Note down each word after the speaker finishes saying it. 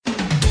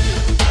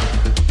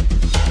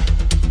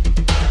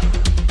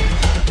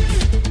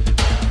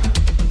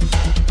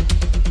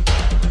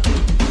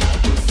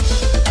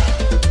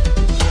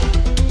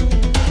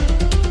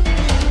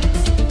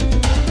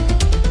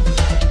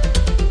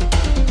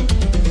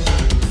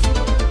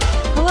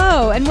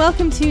and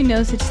welcome to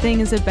No Such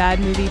Thing as a Bad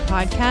Movie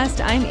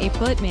podcast. I'm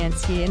April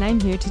Atmansky, and I'm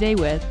here today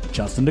with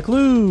Justin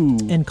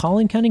DeClue and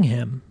Colin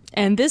Cunningham.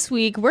 And this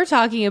week, we're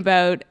talking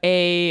about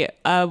a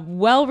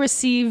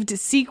well-received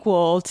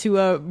sequel to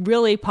a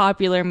really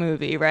popular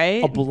movie,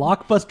 right? A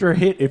blockbuster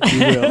hit, if you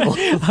will.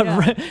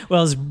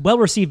 Well, it's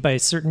well-received by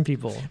certain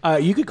people.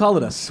 You could call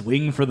it a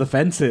swing for the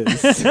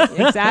fences.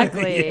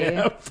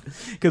 Exactly.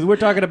 Because we're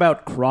talking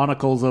about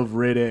Chronicles of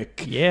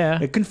Riddick.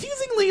 Yeah.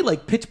 Confusingly,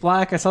 like Pitch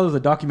Black. I saw there's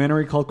a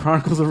documentary called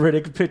Chronicles of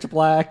Riddick, Pitch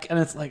Black. And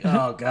it's like,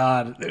 oh,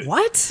 God.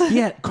 What?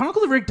 Yeah,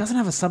 Chronicles of Riddick doesn't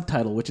have a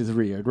subtitle, which is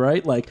weird,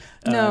 right? Like,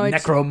 No,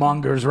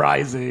 Necromongers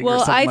Rising or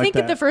something I like think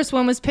that. the first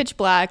one was Pitch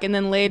Black, and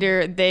then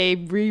later they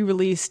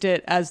re-released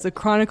it as the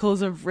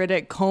Chronicles of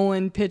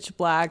Riddick: Pitch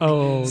Black.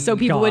 Oh, so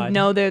people would God.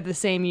 know they're the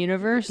same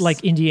universe.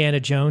 Like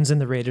Indiana Jones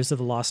and the Raiders of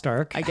the Lost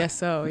Ark. I guess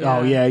so. Yeah.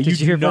 Oh, yeah. Did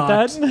you hear about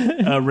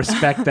that?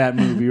 Respect that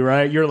movie,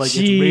 right? You're like, it's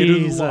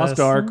Raiders of the Lost Jesus.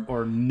 Ark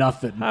or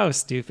nothing. How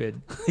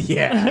stupid.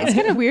 Yeah. It's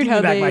kind of weird Give me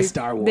how back they my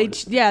Star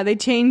Wars. they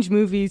change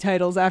movie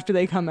titles after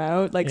they come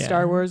out, like Yeah.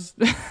 Star Wars.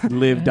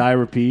 Live, die,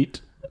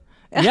 repeat.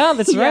 Yeah,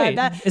 that's Yeah, right.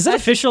 Is that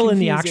that's official in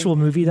the confusing. actual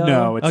movie, though?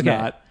 No, it's Okay.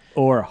 not.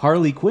 Or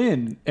Harley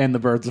Quinn and the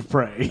Birds of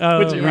Prey, Oh,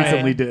 which it right.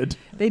 recently did.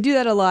 They do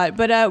that a lot,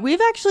 but we've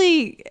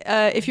actually,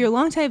 if you're a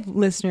longtime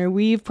listener,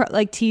 we've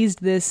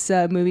teased this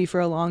movie for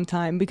a long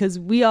time because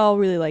we all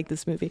really like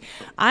this movie.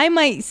 I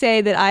might say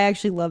that I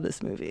actually love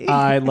this movie.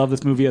 I love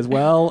this movie as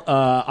well.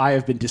 I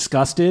have been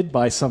disgusted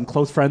by some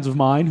close friends of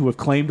mine who have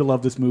claimed to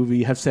love this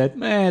movie, have said,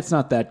 it's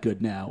not that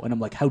good now. And I'm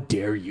like, how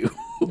dare you?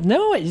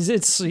 No,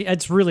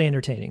 it's really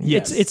entertaining.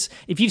 Yes. It's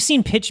if you've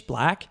seen Pitch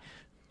Black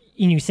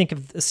and you think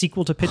of a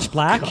sequel to Pitch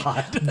Black,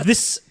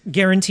 this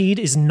guaranteed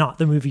is not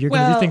the movie you're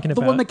going to be thinking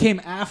about. The one that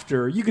came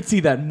after, you could see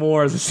that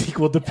more as a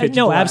sequel to Pitch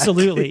No, Black.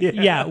 absolutely.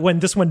 Yeah, when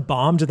this one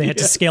bombed and they had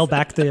to scale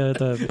back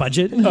the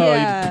budget.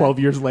 Yeah. 12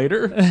 years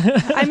later.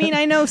 I mean,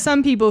 I know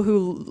some people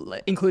who,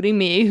 including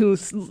me, who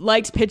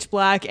liked Pitch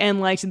Black and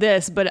liked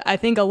this, but I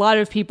think a lot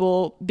of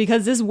people,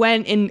 because this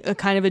went in a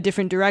kind of a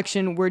different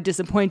direction, were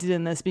disappointed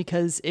in this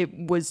because it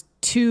was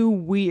too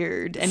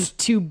weird and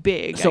too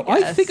big. So I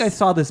I think I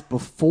saw this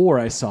before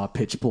I saw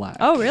Pitch Black.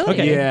 Oh, really?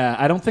 Okay. Yeah,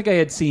 I don't think I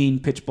had seen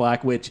Pitch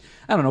Black, which,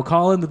 I don't know,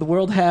 Colin, did the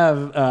world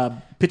have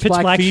Pitch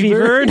Black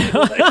Fever?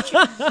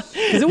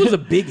 Because it was a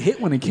big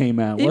hit when it came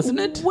out, wasn't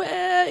it?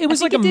 Well, it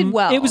was I like think it did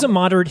well. It was a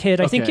moderate hit.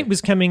 I think Okay. it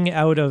was coming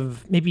out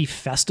of maybe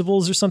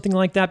festivals or something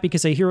like that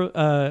because I hear.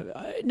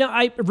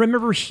 I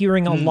remember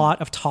hearing a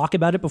lot of talk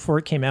about it before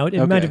it came out. It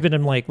Okay. might have been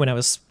in like when I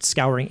was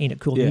scouring Ain't It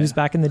Cool Yeah. News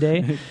back in the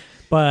day.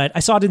 But I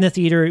saw it in the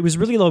theater. It was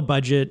really low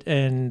budget,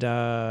 and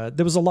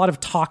there was a lot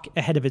of talk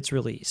ahead of its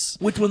release.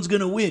 Which one's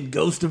going to win,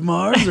 Ghost of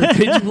Mars or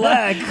Pitch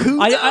Black? Who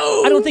knows?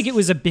 I don't think it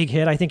was a big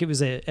hit. I think it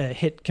was a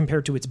hit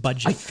compared to its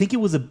budget. I think it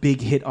was a big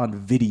hit on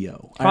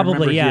video. Probably, I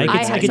remember yeah, hearing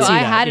I that. could see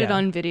I that, had it yeah.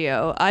 on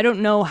video. I don't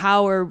know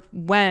how or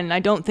when. I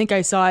don't think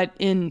I saw it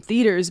in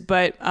theaters,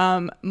 but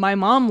my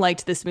mom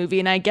liked this movie,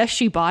 and I guess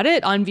she bought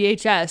it on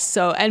VHS.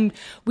 So, and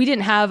we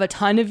didn't have a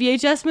ton of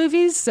VHS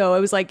movies, so it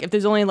was like if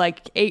there's only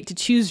like 8 to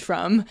choose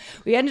from,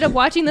 we ended up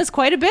watching this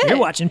quite a bit. You're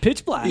watching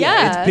Pitch Black.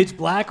 Yeah. It's Pitch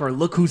Black or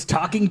Look Who's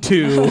Talking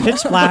To.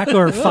 Pitch Black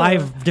or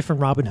 5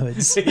 different Robin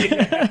Hoods.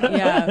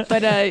 Yeah,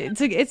 but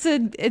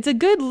it's a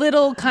good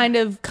little kind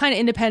of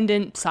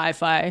independent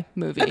sci-fi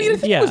movie. I mean, I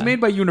think Yeah. it was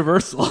made by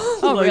Universal.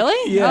 Oh,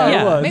 really? Yeah, Oh, it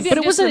yeah. was. Maybe But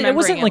I'm it just wasn't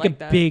remembering like it a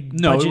that. big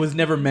No, budget. it was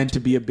never meant to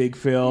be a big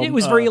film. It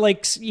was very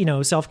like,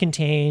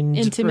 self-contained,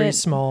 Intimate. very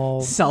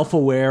small.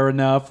 self-aware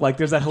enough. Like,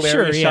 there's that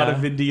hilarious Sure, shot yeah.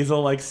 of Vin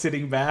Diesel like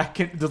sitting back,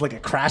 and there's like a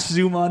crash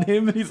zoom on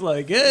him, and he's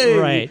like, "Hey,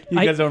 Right. You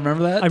guys don't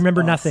remember that? I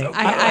remember Oh, nothing. so-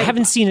 I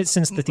haven't seen it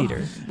since the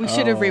theater. We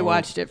should have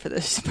rewatched it for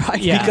this podcast.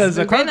 Yeah. because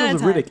We ran out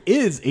Chronicles of time. Riddick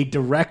is a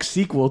direct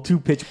sequel to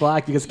Pitch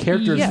Black because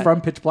characters Yeah.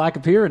 from Pitch Black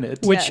appear in it.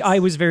 Which Yes. I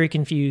was very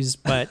confused.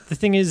 But the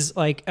thing is,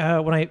 like,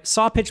 when I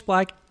saw Pitch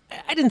Black,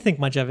 I didn't think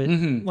much of it.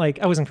 Like,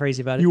 I wasn't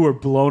crazy about it. You were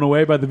blown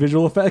away by the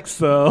visual effects,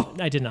 though.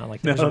 I did not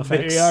like the No, visual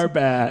effects. they are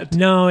bad.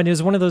 No, and it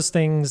was one of those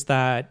things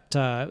that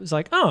it was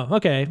like, oh,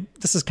 okay,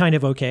 this is kind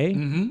of okay.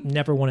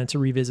 Never wanted to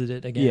revisit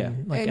it again, Yeah.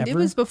 like And ever. it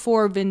was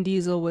before Vin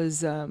Diesel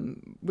was.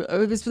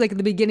 It was like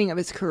the beginning of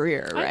his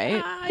career,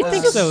 right? I Was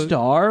think the so.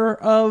 star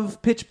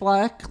of Pitch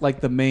Black,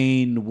 like the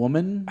main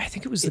woman? I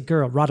think it was the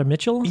girl, Rhoda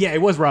Mitchell. Yeah,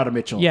 it was Rhoda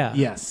Mitchell. Yeah.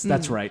 Yes,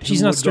 that's right. She's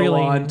Who an would go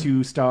Australian- on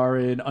to star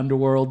in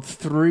Underworld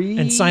 3.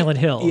 And Silent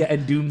Hill. Yeah,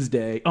 and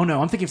Doomsday. Oh,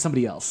 no, I'm thinking of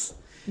somebody else.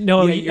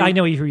 No, Yeah, you're- I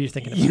know who you're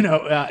thinking of. You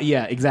know,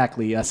 yeah,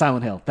 exactly.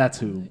 Silent Hill. That's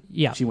who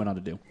Yeah. she went on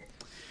to do.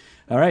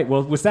 All right.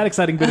 Well, with that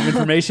exciting bit of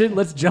information,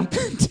 let's jump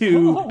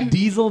into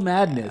Diesel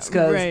madness.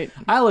 Because Right.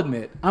 I'll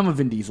admit, I'm a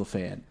Vin Diesel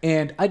fan.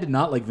 And I did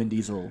not like Vin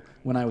Diesel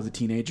when I was a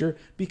teenager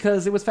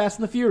because it was Fast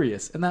and the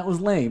Furious, and that was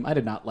lame. I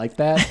did not like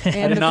that.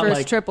 And the first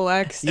like, Triple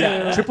X.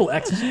 Yeah, Triple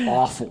X is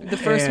awful. The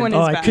first one is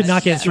bad. I could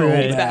not get through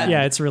it. bad.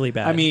 Yeah, it's really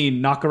bad. I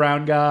mean, Knock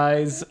Around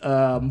Guys,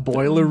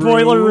 Boiler Room.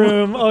 Boiler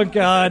Room. Oh,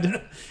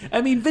 God.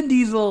 I mean, Vin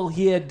Diesel,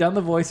 he had done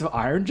the voice of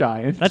Iron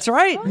Giant. That's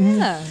right. Oh,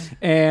 yeah.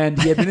 And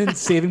he had been in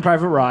Saving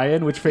Private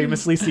Ryan, which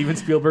famously Steven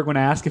Spielberg, when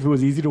asked if it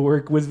was easy to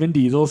work with Vin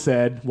Diesel,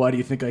 said, "Why do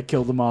you think I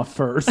killed him off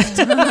first?"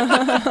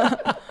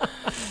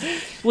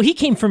 Well, he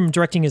came from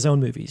directing his own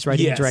movies,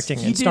 writing and directing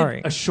and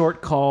starring. A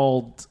short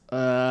called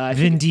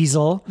Vin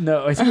Diesel.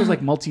 No, I think it was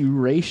like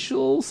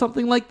multiracial,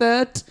 something like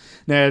that.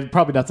 No,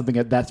 probably not something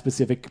that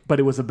specific, but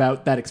it was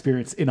about that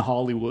experience in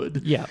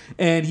Hollywood. Yeah.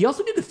 And he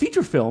also did a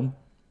feature film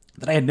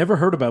that I had never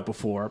heard about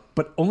before,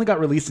 but only got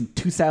released in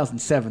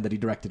 2007 that he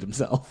directed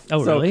himself.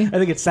 Oh, really? I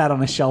think it sat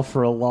on a shelf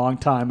for a long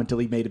time until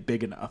he made it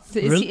big enough. So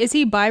is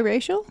he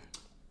biracial?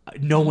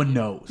 No one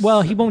knows.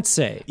 Well, he won't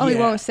say. Oh, he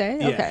won't say?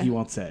 Yeah, Okay. he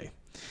won't say.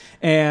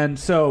 And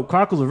so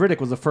Chronicles of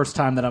Riddick was the first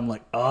time that I'm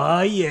like,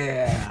 oh,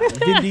 yeah,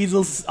 Vin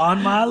Diesel's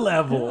on my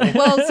level.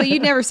 Well, so you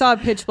never saw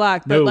Pitch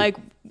Black, but No. like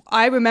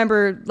I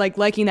remember like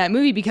liking that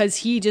movie because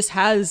he just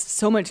has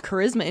so much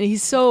charisma and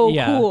he's so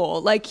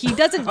cool. Like he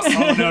doesn't.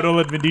 Oh no! Don't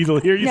let Vin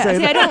Diesel hear you say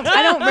See, that.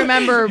 I don't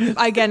remember.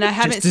 Again, I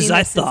haven't Just as seen I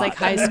this since thought. like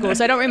high school,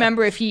 so I don't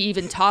remember if he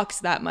even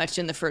talks that much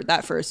in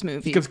that first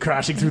movie. He comes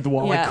crashing through the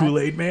wall like Yeah.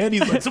 Kool-Aid Man.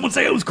 He's like, someone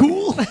say I was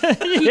cool.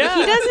 He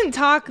doesn't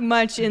talk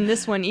much in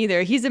this one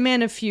either. He's a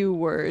man of few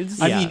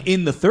words. I mean,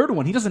 in the third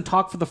one, he doesn't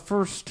talk for the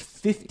first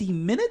 50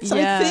 minutes,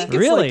 Yeah. I think. It's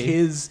Really? like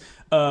his...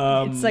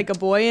 It's like a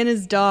boy and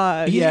his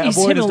dog. yeah, he's a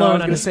boy and him his alone dog is on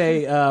going to his-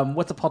 say,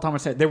 what's the Paul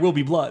Thomas said? There will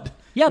be blood.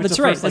 Yeah, Which that's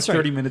the right, First, that's like, right.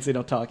 30 minutes they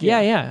don't talk. Yeah,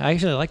 I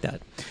actually like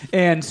that.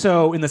 And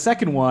so in the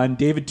second one,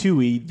 David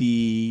Twohy,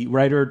 the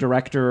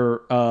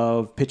writer-director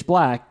of Pitch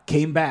Black,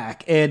 came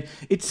back. And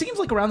it seems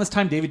like around this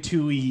time, David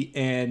Twohy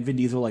and Vin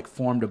Diesel like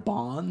formed a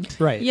bond.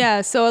 Right.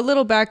 Yeah, so a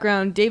little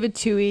background. David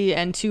Twohy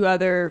and two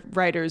other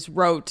writers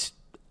wrote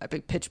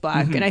Pitch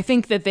Black, and I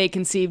think that they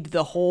conceived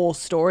the whole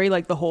story,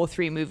 like the whole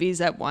three movies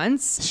at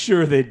once.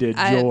 Sure they did,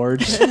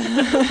 George.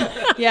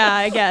 Yeah,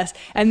 I guess.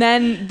 And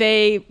then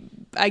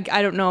I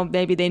don't know,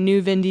 maybe they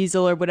knew Vin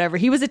Diesel or whatever.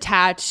 He was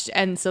attached,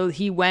 and so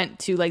he went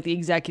to like the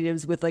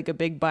executives with like a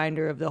big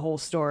binder of the whole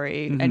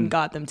story and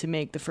got them to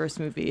make the first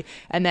movie.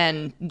 And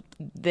then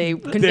they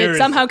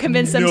somehow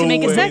convinced them to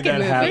make a second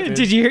movie. happened.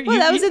 Did you hear? Well,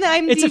 that was in the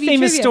IMDb It's a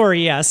famous trivia.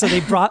 story, yeah. So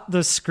they brought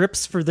the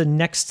scripts for the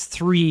next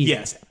three.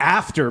 Yes,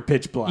 after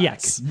Pitch Black.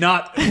 Yes.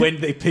 Not when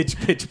they pitch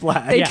Pitch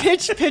Black. They Yeah.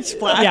 pitched Pitch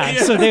Black.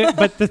 Yeah, so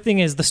but the thing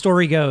is, the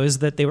story goes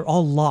that they were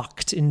all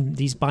locked in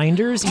these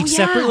binders, each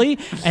yeah. separately,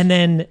 and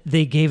then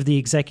they gave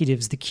the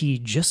executives the key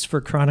just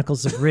for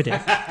Chronicles of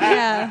Riddick,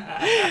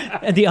 Yeah.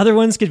 and the other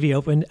ones could be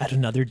opened at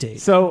another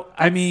date. So,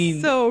 I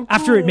mean, So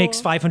After it cool.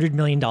 makes $500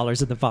 million at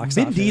the box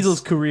Vin office.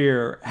 Diesel's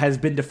career has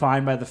been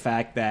defined by the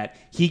fact that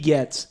he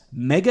gets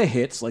mega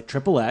hits like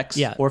Triple X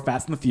Yeah. or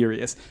Fast and the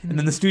Furious, and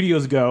then the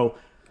studios go,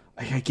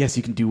 I guess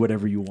you can do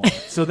whatever you want.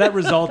 So that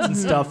results in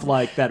stuff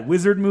like that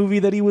Wizard movie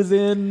that he was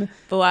in,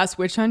 The Last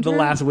Witch Hunter. The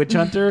Last Witch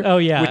Hunter. Oh,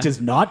 yeah. Which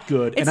is not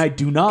good, and I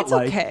do not it's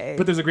like. okay.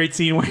 But there's a great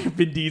scene where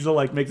Vin Diesel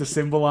like makes a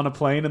symbol on a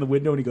plane in the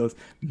window, and he goes,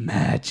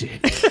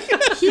 "Magic."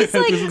 He's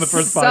like This is the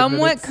first 5 somewhat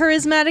minutes.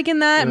 charismatic in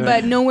that,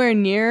 but nowhere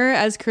near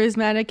as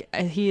charismatic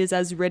as he is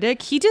as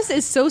Riddick. He just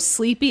is so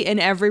sleepy in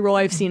every role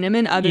I've seen him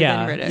in, other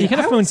Yeah. than Riddick. He kind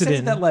of I would phones it say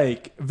in. that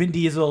like Vin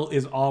Diesel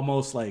is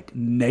almost like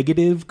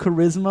negative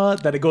charisma,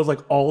 that it goes like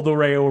all the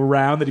way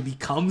around, that he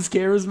becomes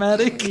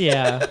charismatic.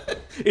 Yeah.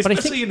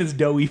 Especially in his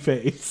doughy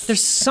face.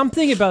 There's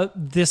something about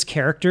this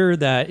character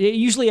that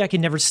usually I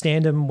can never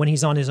stand him when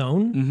he's on his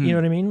own. Mm-hmm. You know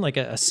what I mean? Like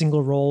a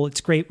single role.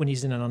 It's great when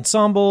he's in an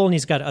ensemble and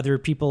he's got other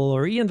people,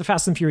 or the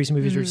Fast and Furious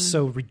movies are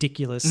so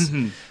ridiculous.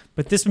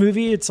 But this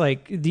movie, it's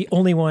like the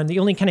only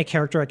kind of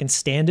character I can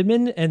stand him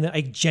in, and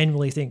I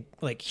genuinely think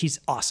like he's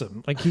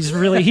awesome. Like he's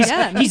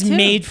Yeah, me he's too.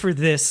 made for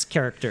this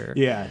character.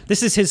 Yeah.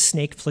 This is his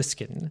Snake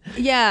Plissken.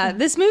 Yeah,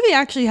 this movie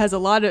actually has a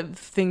lot of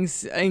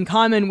things in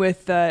common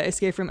with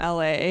Escape from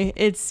LA.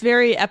 It's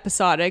very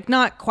episodic,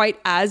 not quite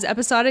as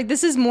episodic.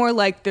 This is more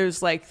like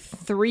there's like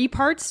 3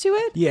 parts to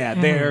it. Yeah,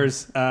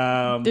 there's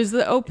There's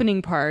the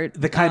opening part.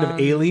 the kind of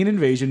alien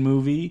invasion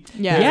movie.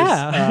 Yeah. There's,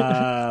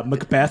 Yeah.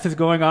 Macbeth is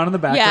going on in the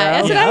background. Yeah,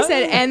 that's what I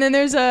said. And then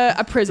there's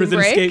a prison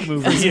break. escape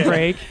movie. Yeah.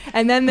 Break.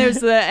 And then there's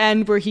the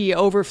end where he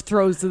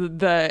overthrows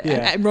the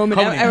Yeah. Roman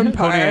Conan.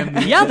 Empire.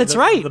 Conan, Yeah, that's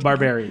right. The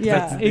barbarian.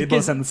 Yeah. They It both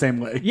gets- end the same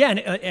way. Yeah, and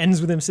it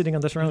ends with him sitting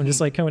on the throne, just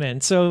like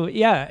Conan. So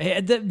yeah,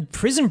 the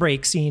prison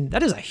break scene,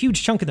 that is a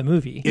huge chunk of the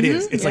movie. It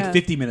is. It's Yeah. like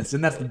 50 minutes,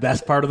 and that's the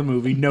best part of the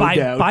movie, no by,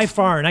 doubt. by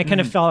far. And I kind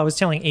of felt, I was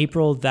telling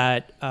April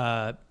that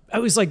I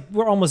was like,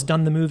 we're almost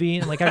done the movie.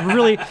 And like,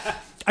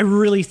 I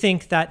really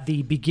think that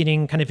the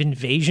beginning kind of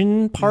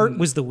invasion part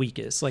was the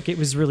weakest. Like it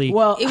was really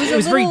it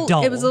was very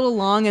dull. It was a little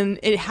long, and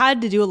it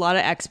had to do a lot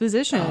of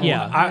exposition.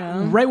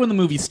 Right when the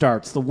movie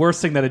starts, the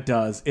worst thing that it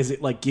does is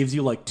it like gives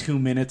you like 2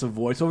 minutes of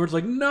voiceover. It's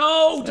like,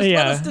 no, just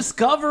let us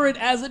discover it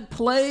as it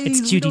plays.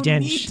 It's Judi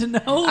Dench. Need to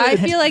know. I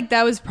feel like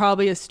that was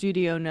probably a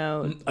studio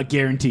note.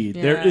 Guaranteed.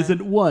 Yeah. There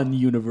isn't one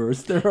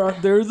universe.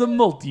 There's a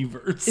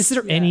multiverse. Is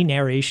there any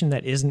narration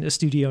that isn't a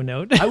studio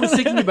note? I was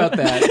thinking about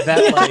that.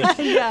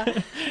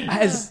 Like,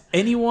 has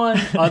anyone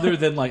other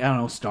than like, I don't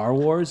know, Star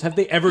Wars, have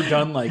they ever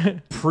done like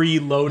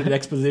preloaded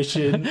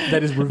exposition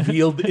that is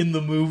revealed in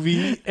the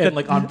movie and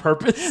like on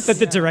purpose? That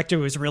the director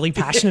was really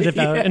passionate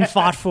about and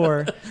fought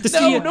for.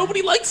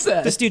 Nobody likes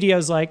that. The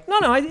studio's like,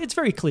 no, it's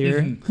very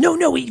clear. Mm-hmm.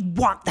 No, we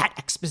want that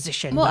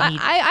exposition. Well,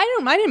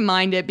 I didn't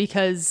mind it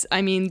because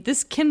I mean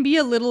this can be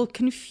a little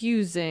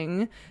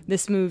confusing,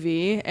 this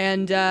movie,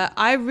 and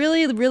I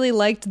really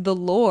liked the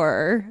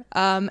lore.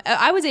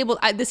 I was able.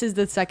 This is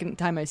the second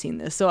time I've seen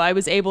this, so I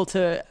was able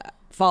to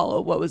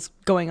follow what was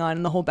going on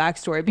in the whole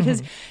backstory,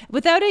 because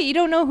without it you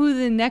don't know who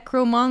the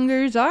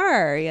necromongers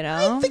are, you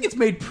know. I think it's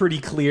made pretty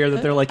clear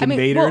that they're like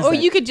invaders. Or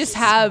you could just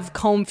have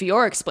Colm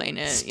Feore explain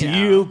it.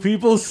 Steal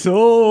people's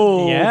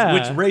souls,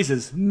 which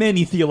raises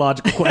many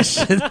theological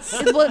questions.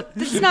 Well,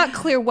 it's not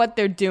clear what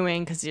they're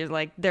doing, because you're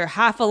like, they're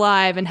half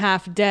alive and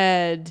half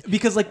dead.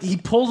 Because like he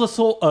pulls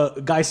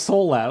a guy's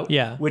soul out,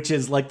 which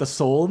is like the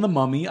soul in the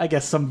mummy. I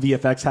guess some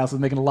VFX house is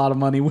making a lot of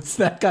money with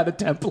that kind of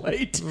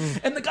template.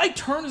 And the guy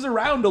turns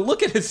around to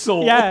look at his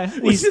soul.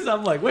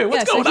 I'm like, wait,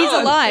 what's going on? He's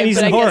alive. And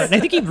he's in horror. And I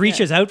think he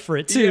reaches out for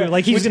it too.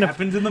 Like he's Which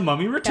happens in The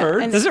Mummy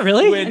Returns. Does it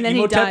really? When and then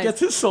Imhotep he dies. gets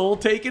his soul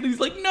taken, he's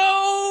like,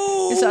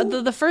 no. So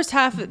the first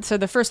half, so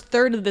the first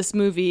third of this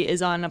movie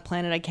is on a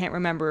planet I can't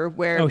remember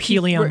where.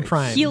 Helion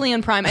Prime.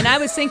 Helion Prime, and I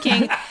was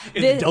thinking,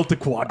 Delta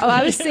Quadrant.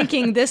 I was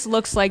thinking this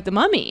looks like The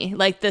Mummy,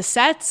 like the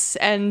sets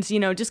and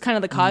just kind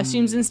of the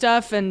costumes and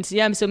stuff, and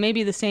so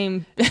maybe the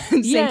same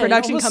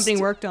production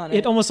company worked on it.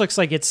 It almost looks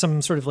like it's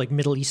some sort of like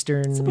Middle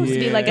Eastern. It's supposed to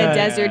be like a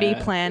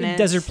deserty planet.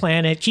 Desert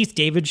planet. Keith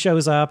David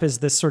shows up as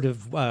this sort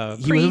of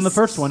he was in the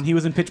first one. He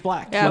was in Pitch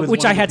Black,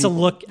 which I had to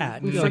look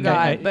at. We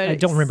forgot, but I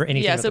don't remember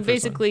anything. Yeah, about so the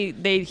first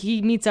basically,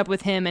 he meets up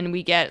with him, and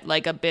we get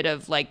like a bit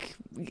of like,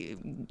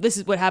 this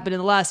is what happened in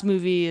the last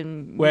movie,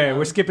 and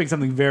we're skipping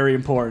something very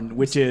important,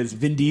 which is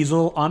Vin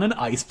Diesel on an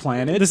ice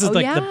planet. This is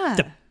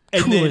the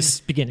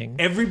coolest beginning.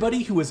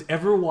 Everybody who has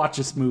ever watched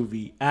this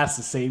movie asks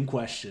the same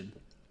question.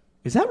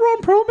 Is that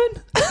Ron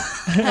Perlman?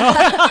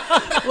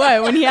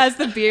 What, when he has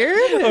the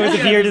beard? Or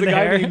the beard and the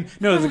hair?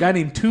 There's a guy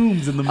named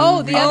Toombs in the movie.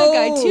 Oh, the other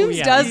guy.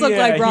 Toombs does look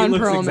like Ron he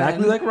looks Perlman.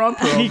 exactly like Ron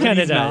Perlman. He kind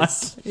of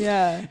does. Not.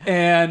 Yeah.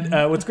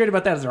 And what's great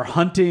about that is they're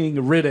hunting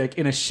Riddick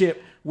in a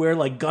ship where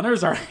like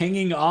gunners are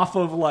hanging off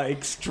of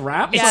like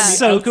straps. Yeah. On the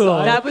So outside. cool.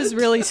 That was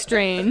really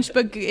strange,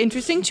 but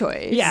interesting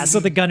choice. Yeah, so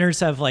the gunners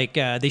have like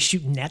they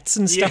shoot nets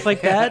and stuff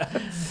like that.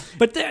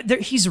 But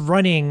he's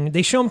running.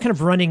 They show him kind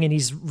of running, and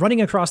he's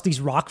running across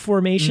these rock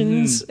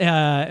formations,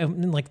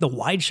 and like the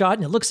wide shot,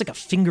 and it looks like a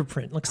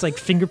fingerprint. It looks like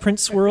fingerprint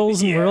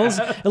swirls and whirls.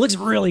 It looks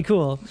really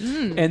cool.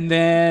 And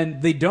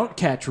then they don't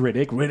catch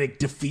Riddick. Riddick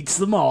defeats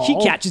them all.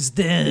 He catches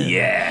them.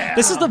 Yeah.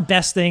 This is the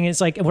best thing. It's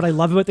like what I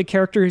love about the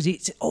character is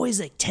he's always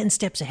like 10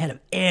 steps ahead of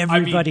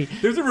everybody. I mean,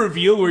 there's a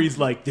reveal where he's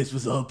like, "This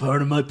was all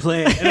part of my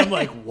plan," and I'm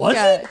like, "Was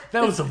it?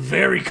 That was a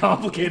very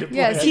complicated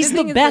plan." Yeah, he's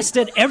the best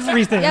at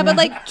everything. Yeah, but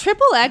like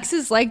Triple X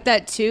is like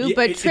that too. Yeah,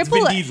 but it's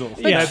Triple Vin Diesel.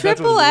 But Yeah,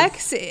 Triple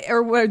X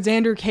or what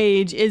Xander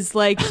Cage is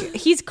like,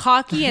 he's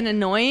cocky and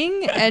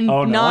annoying and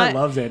Oh no, not. I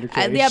love Xander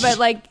Cage. Yeah, but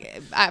like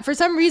for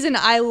some reason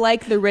I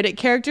like the Riddick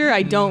character.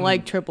 I don't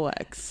like Triple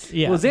X.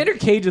 Yeah. Well, Xander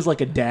Cage is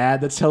like a dad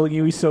that's telling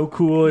you he's so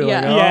cool. You're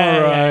like, Yeah. all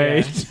Yeah,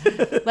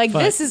 right. Like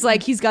this is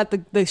like he's got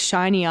the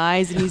shiny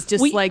eyes and he's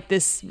just like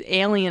this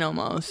alien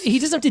almost. He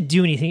doesn't have to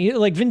do anything.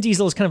 Like Vin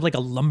Diesel is kind of like a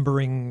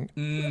lumbering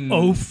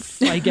oaf,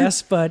 I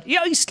guess. But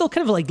he's still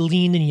kind of like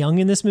lean and young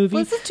in this movie.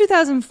 Well, this is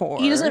 2004.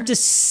 He doesn't have to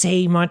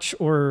say much,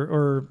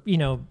 or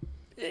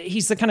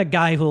he's the kind of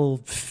guy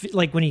who'll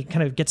like when he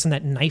kind of gets in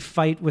that knife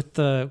fight with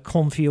the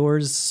Colm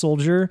Feore's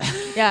soldier.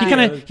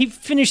 Yeah, he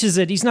finishes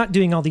it. He's not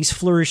doing all these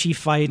flourishy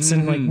fights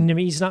and like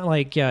he's not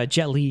like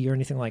Jet Li or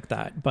anything like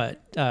that. But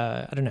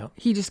I don't know.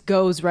 He just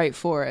goes right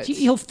for it.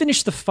 He'll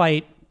finish the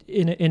fight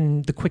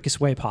in the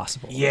quickest way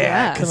possible.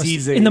 Yeah, because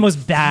he's in the most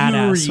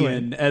badass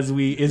Furian,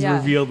 way, as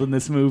revealed in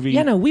this movie.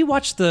 Yeah, no, we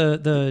watched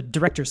the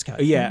director's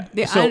cut. Yeah,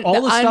 so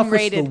all the stuff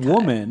with the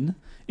woman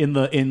in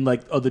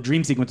the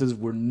dream sequences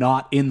were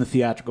not in the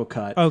theatrical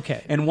cut.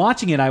 Okay, and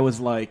watching it, I was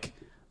like,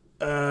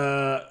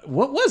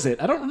 what was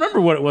it? I don't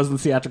remember what it was in the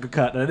theatrical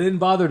cut. And I didn't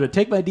bother to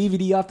take my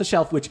DVD off the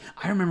shelf, which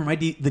I remember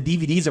the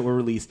DVDs that were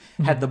released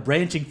had the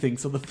branching thing,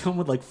 so the film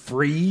would like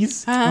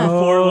freeze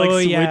before like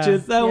switches. Yeah.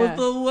 That was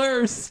the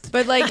worst.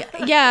 But like,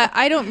 yeah,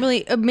 I don't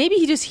really. Maybe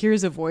he just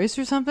hears a voice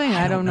or something.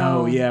 I don't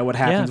know. Yeah, what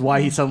happens? Yeah.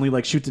 Why he suddenly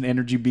like shoots an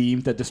energy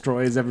beam that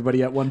destroys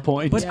everybody at one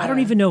point? But I don't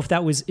even know if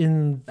that was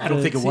in. I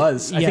don't think it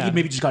was. I think he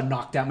maybe just got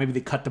knocked out. Maybe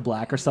they cut to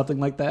black or something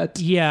like that.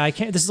 Yeah, I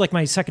can't. This is like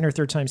my second or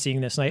third time seeing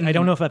this, and I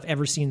don't know if I've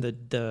ever seen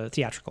the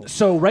theatrical.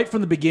 So right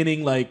from the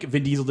beginning, like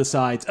Vin Diesel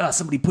decides,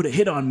 somebody put a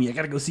hit on me. I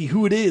got to go see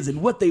who it is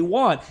and what they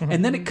want.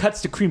 And then it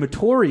cuts to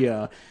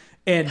crematoria.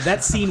 And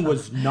that scene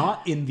was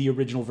not in the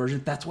original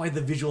version. That's why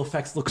the visual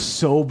effects look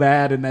so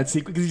bad in that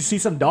sequence. Because you see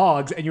some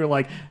dogs and you're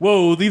like,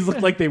 whoa, these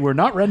look like they were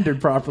not rendered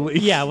properly.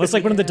 Yeah, it was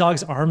like one of the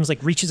dog's arms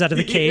like reaches out of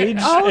the cage.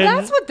 Oh,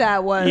 that's what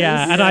that was.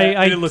 Yeah, and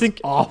I it looks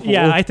think awful.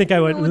 Yeah, I think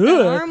I went. What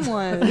the arm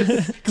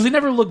was. Because they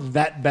never looked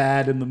that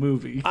bad in the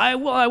movie. I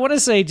want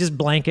to say just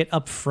blanket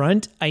up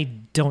front. I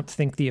don't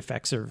think the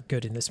effects are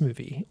good in this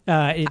movie.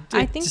 I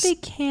think they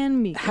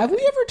can be. Have we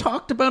ever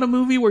talked about a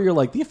movie where you're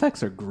like, the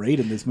effects are great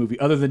in this movie,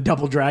 other than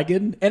Double Dragon?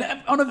 And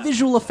on a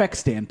visual effects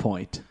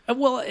standpoint,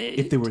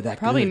 if they were that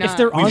probably good, not. If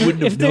they're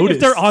on, if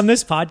they're on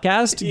this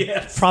podcast,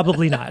 Yes.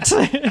 probably not.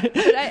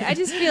 But I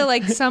just feel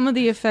like some of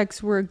the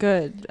effects were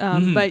good.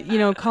 But,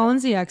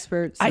 Colin's the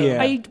expert.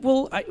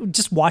 So.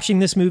 Just watching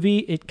this movie,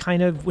 it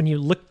kind of, when you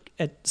look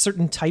at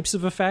certain types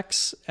of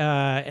effects,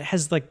 it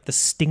has like the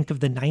stink of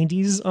the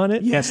 90s on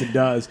it. Yes, it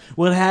does.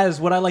 Well, it has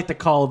what I like to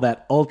call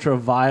that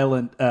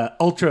ultraviolet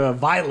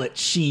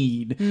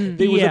sheen.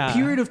 There was a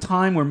period of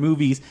time where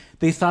movies,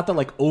 they thought that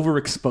like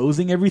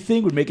overexposing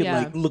everything would make it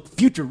like look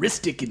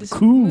futuristic and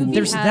cool.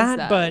 There's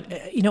that, but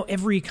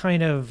every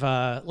kind of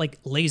like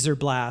laser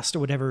blast or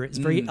whatever is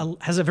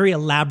has a very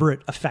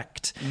elaborate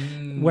effect.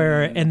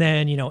 And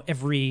then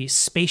every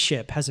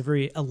spaceship has a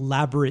very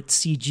elaborate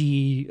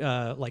CG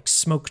like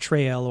smoke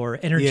trail or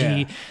energy.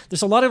 Yeah.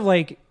 There's a lot of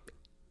like,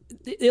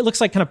 it looks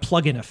like kind of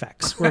plug-in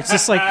effects where it's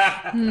just like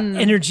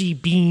energy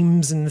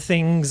beams and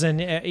things,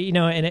 and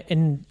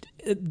and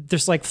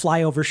there's like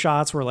flyover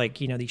shots where like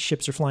these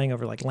ships are flying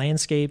over like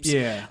landscapes.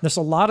 Yeah, there's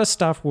a lot of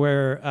stuff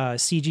where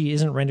CG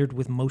isn't rendered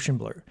with motion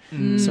blur,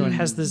 so it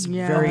has this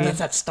very that's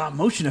that stop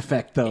motion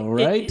effect though,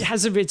 right?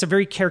 It's a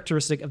very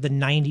characteristic of the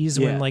 90s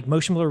when like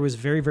motion blur was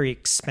very, very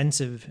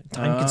expensive,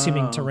 time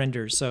consuming to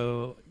render,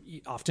 so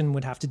you often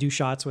would have to do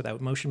shots without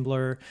motion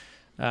blur.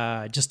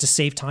 Just to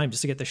save time, just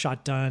to get the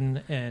shot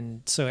done.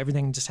 And so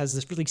everything just has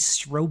this really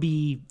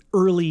stroby,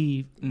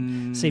 early,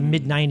 say,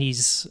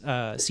 mid-90s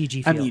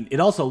CG feel. I mean, it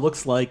also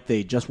looks like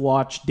they just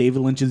watched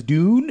David Lynch's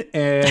Dune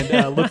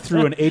and looked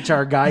through an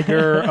H.R.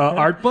 Geiger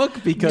art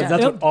book, because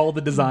that's what all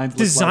the designs look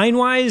like.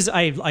 Design-wise,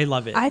 I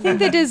love it. I think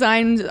the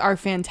designs are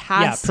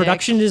fantastic. Yeah,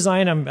 production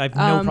design, I have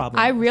no problem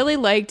I with. really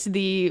liked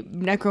the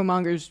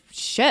Necromonger's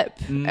ship.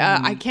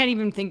 I can't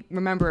even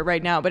remember it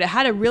right now, but it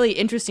had a really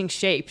interesting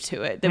shape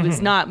to it that was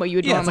not what you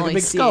would it's like a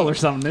big skull or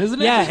something, isn't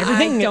it? Yeah,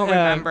 everything. I don't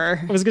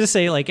remember. I was gonna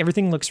say like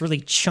everything looks really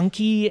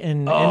chunky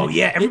and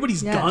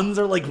everybody's guns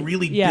are like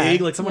really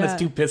big. Like someone has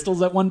 2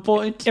 pistols at one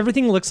point.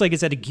 Everything looks like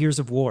it's at a Gears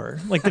of War,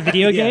 like the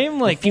video game.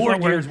 Like Before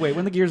Gears. Wait,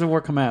 when the Gears of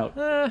War come out?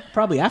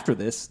 Probably after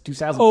this,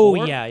 2004.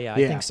 Oh yeah,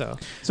 I think so.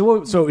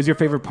 So is your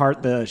favorite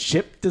part the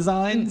ship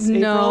designs?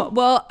 No, April?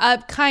 well,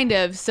 kind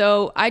of.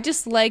 So I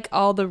just like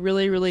all the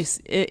really, really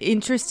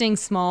interesting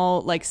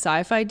small like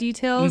sci-fi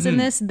details in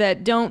this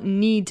that don't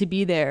need to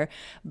be there,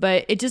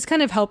 but it just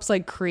kind of helps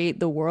like create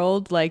the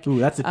world. Like, ooh,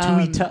 that's a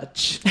Tui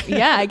touch.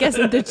 Yeah, I guess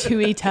the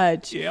Tui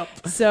touch.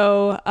 Yep.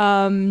 So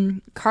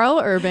Carl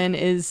Urban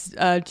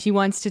he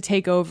wants to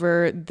take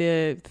over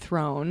the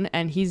throne,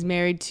 and he's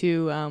married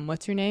to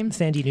what's her name?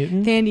 Thandie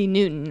Newton. Thandie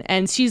Newton,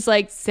 and she's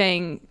like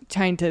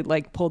trying to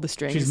like pull the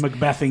strings. She's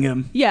Macbething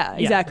him. Yeah,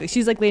 exactly.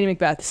 She's like Lady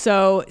Macbeth.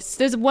 So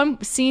there's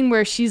one scene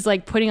where she's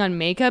like putting on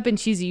makeup and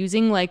she's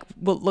using like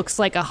what looks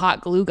like a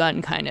hot glue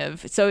gun kind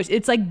of. So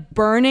it's like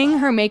burning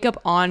her makeup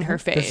on her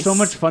face. There's so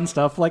much fun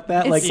stuff like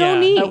that. It's like so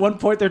neat. At one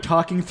point they're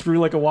talking through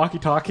like a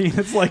walkie-talkie and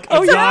it's like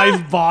a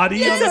guy's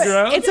body on the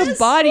ground. It's a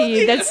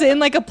body that's in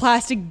like a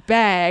plastic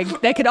bag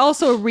that could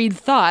also read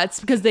thoughts,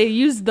 because they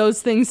use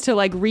those things to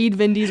like read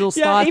Vin Diesel's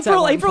thoughts.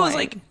 April was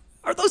like,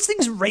 are those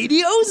things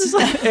radios?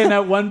 And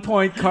at one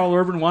point, Carl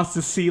Urban wants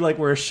to see like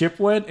where a ship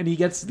went, and he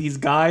gets these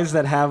guys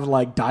that have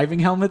like diving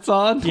helmets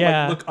on to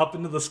like look up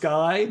into the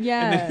sky.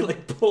 Yeah. And then he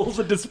like pulls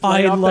a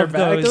display off their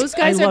back. Those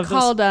guys are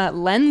called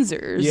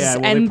lensers. Yeah,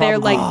 well, and they're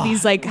like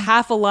these like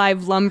half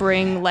alive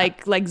lumbering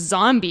like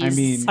zombies. I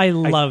mean, I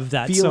love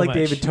that so much. I feel like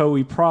David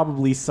Towie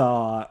probably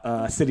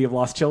saw City of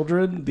Lost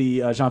Children,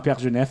 the Jean-Pierre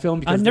Jeunet film,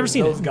 because I've never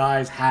seen those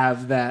guys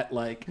have that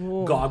like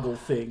goggle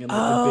thing and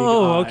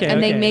like the big eye.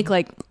 And they make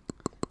like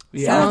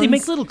they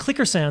make little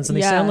clicker sounds, and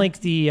they sound like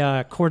the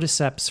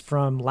cordyceps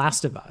from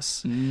Last of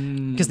Us,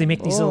 because they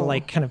make these little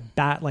like kind of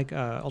bat like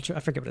ultra. I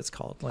forget what it's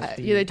called. Like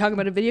they talking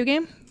about a video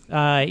game?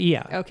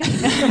 Yeah.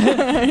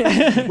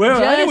 Okay.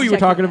 Well, I know what you were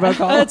talking about,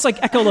 Colin. It's like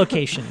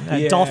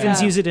echolocation.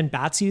 Dolphins use it and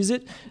bats use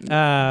it,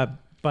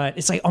 but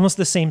it's like almost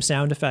the same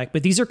sound effect.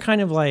 But these are kind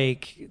of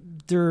like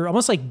they're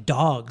almost like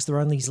dogs. They're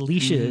on these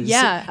leashes,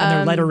 Yeah, and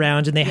they're led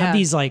around, and they have yeah.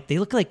 these like they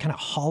look like kind of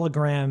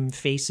hologram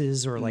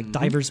faces or like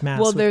divers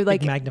masks. Well, they're with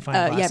like big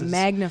magnifying glasses.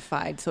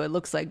 magnified, so it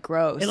looks like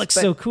gross. It looks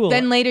But so cool.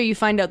 Then later you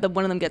find out that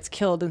one of them gets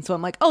killed, and so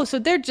I'm like, oh, so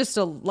they're just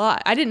a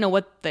lot. I didn't know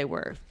what they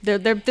were.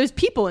 There's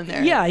people in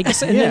there. Yeah, I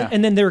guess. And, Yeah.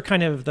 then they're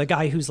kind of the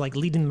guy who's like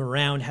leading them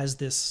around has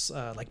this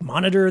like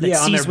monitor that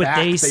on sees their what back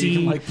they that see. You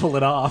can like pull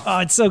it off. Oh,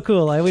 it's so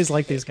cool. I always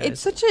like these guys.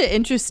 It's such an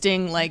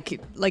interesting, like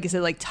I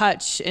said, like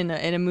touch in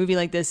a movie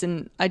like this,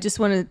 and I just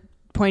want to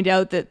point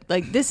out that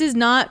like this is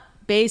not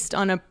based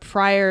on a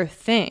prior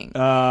thing.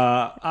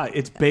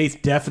 It's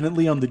based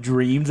definitely on the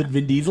dreams that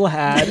Vin Diesel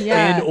had,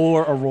 Yeah. and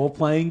or a role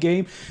playing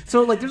game.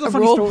 So like, there's a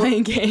funny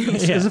role-playing story. game.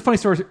 There's a funny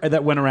story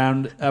that went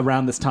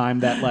around this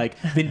time that like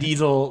Vin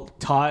Diesel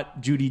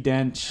taught Judi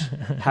Dench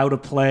how to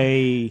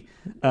play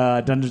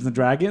Dungeons and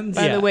Dragons.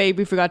 By the way,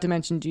 we forgot to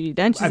mention Judi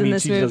Dench is I mean, in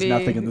this she movie. does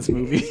nothing in this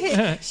movie.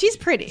 She's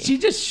pretty. She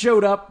just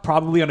showed up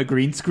probably on a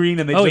green screen,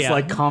 and they Oh, just yeah.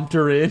 like comped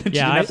her in, and she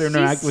Yeah, didn't have to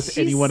interact she's- with she's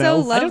anyone so else.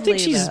 lovely. I don't think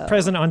she's though.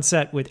 present on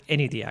set with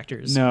any of the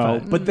actors.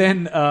 No, but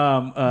then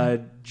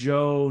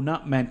Joe,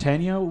 not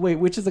Mantegna. Wait,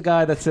 which is the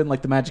guy that's in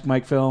like the Magic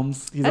Mike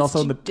films? He's That's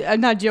also in the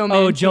not Joe.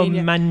 Oh, Joe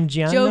Mantegna.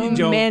 Manganiello?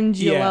 Joe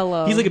Manganiello.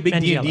 Yeah. He's like a big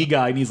Manganiello. D&D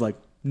guy, and he's like,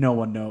 no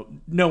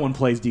one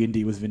plays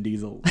D&D with Vin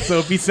Diesel. So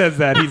if he says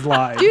that, he's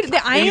lying. Dude,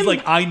 And he's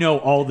like, I know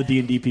all the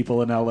D&D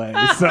people in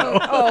LA. So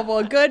Oh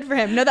well, good for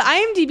him. No, the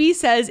IMDb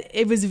says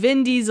it was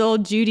Vin Diesel,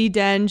 Judi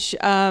Dench,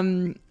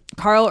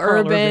 Carl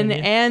Urban, Urban, yeah.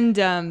 and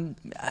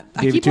I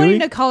David keep wanting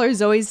Twohy? to call her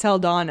Zoe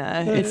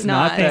Saldana. It's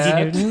not not. that.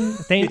 Sandy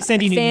Newton.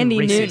 Sandy Newton. Sandy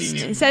racist.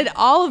 Newton. It said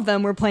all of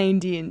them were playing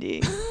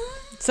D&D.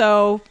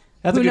 So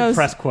that's a who good knows?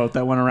 press quote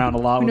that went around a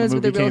lot Who when knows the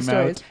what movie the real came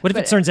story out. is? What if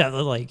But- it turns out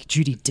that like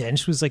Judi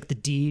Dench was like the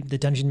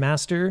dungeon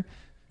master?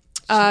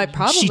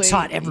 Probably. She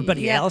taught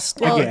everybody Yeah. else.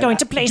 Well, We're going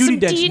to play Judi some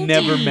Dench D&D.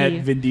 never met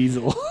Vin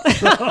Diesel.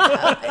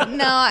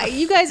 No,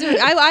 you guys are.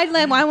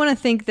 I want to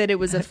think that it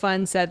was a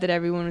fun set that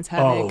everyone was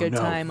having a good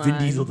time Vin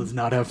on. Diesel does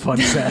not have fun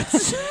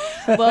sets.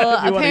 Well, If you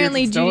wanna hear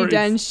apparently some Judi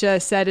stories.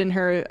 Dench said in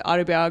her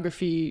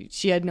autobiography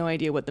she had no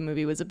idea what the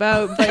movie was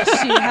about, but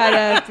she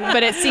had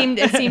but it seemed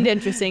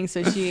interesting,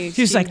 so she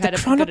was like, had "The a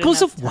good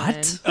Chronicles enough of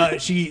what?" time.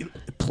 She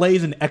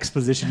plays an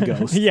exposition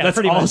ghost. Yeah, That's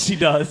pretty all much. she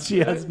does. She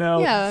has no.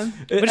 Yeah.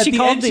 At What she the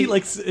called end,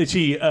 the-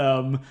 she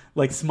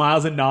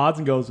smiles and nods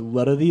and goes,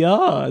 "What are the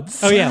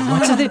odds?" Oh yeah,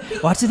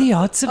 what are the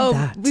odds of Oh,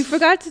 that? we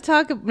forgot to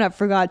talk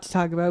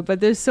about, but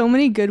there's so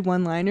many good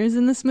one-liners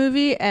in this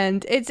movie,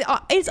 and it's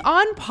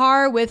on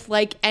par with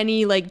like any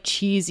like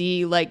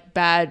cheesy like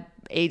bad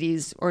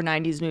 80s or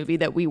 90s movie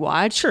that we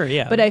watch. Sure,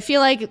 yeah. But I feel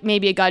like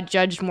maybe it got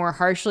judged more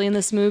harshly in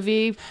this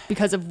movie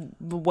because of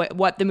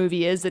what the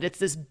movie is, that it's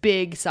this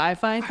big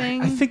sci-fi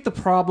thing. I think the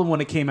problem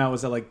when it came out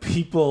was that like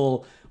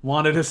people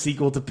wanted a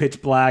sequel to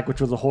Pitch Black, which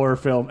was a horror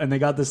film, and they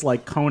got this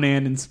like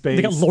Conan in space.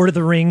 They got Lord of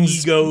the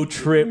Rings. ego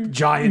trip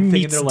giant thing, and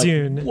meets they're like,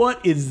 Dune.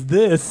 "What is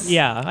this?"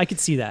 Yeah, I could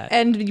see that.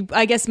 And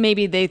I guess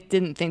maybe they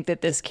didn't think that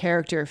this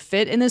character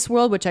fit in this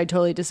world, which I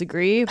totally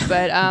disagree.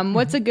 But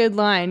what's a good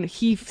line?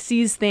 He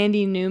sees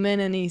Thandie Newman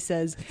and he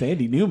says,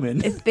 Thandie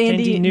Newman. Thandie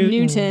Thandie Newton.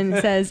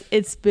 Newton says,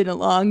 "It's been a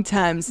long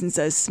time since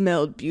I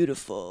smelled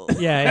beautiful."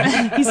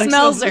 Yeah, He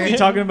smells Is he her.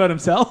 talking about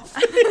himself?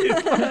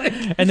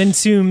 and then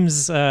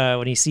Toombs,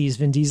 when he sees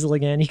Vin Diesel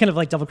again, he kind of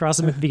like double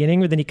crosses him at the beginning,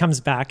 but then he comes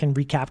back and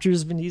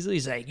recaptures Vin Diesel.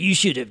 He's like, "You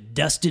should have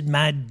dusted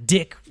my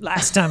dick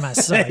last time I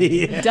saw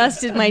you."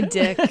 Dusted my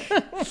dick.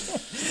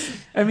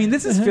 I mean,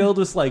 this is filled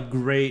with like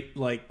great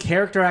like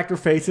character actor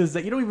faces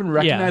that you don't even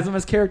recognize Yeah. them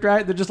as character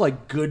actors. They're just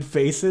like good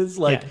faces.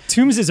 Like Yeah,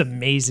 Toombs is if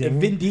amazing.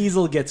 Vin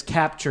Diesel gets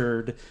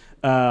captured,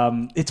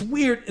 it's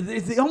weird.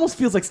 It almost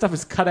feels like stuff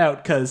is cut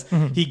out because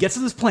he gets to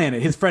this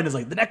planet. His friend is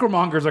like, the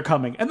Necromongers are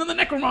coming, and then the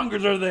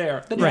Necromongers are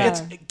there. Then Right.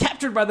 he gets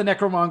captured by the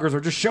Necromongers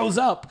or just shows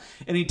up,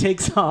 and he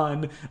takes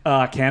on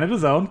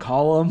Canada's own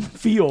Colm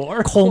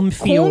Feore. Colm Colm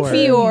Feore.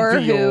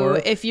 Feore, who,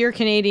 Feore. if you're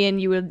Canadian,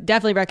 you would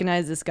definitely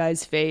recognize this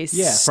guy's face.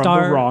 Yeah, from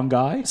Star- the wrong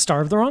guy. Star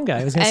of the wrong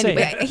guy. I was going to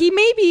And say. he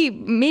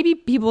maybe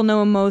people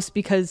know him most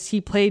because he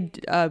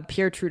played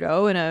Pierre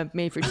Trudeau in a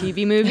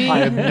made-for-TV movie. I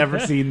have never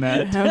seen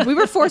that. We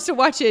were forced to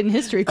watch it in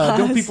history class.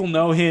 Don't people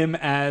know him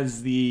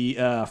as the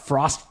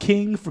Frost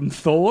King from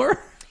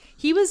Thor?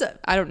 He was,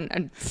 I don't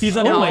know. He's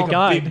on Oh my like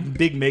God. a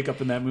big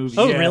makeup in that movie.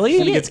 Oh, really?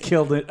 And he gets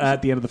killed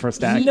at the end of the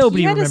first act.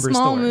 Nobody He had a remembers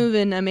small Thor. move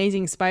in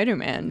Amazing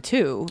Spider-Man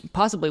 2,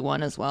 possibly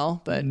 1 as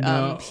well, but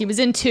No. he was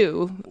in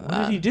 2. What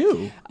did he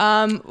do?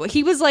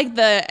 He was like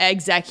the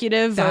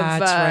executive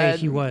That's of right,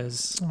 he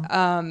was.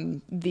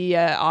 the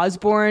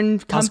Osborne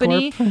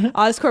company,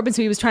 Oscorp, and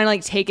so he was trying to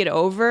like take it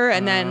over,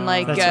 and then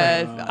like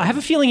That's right. I have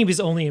a feeling he was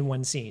only in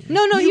one scene.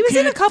 no, he was in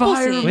a can't couple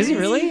fire scenes. me. Was he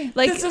really?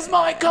 Like, This is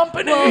my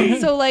company. well,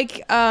 so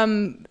like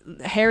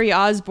Harry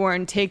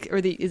Osborn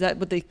is that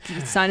what the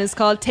sign is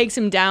called? Takes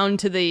him down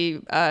to the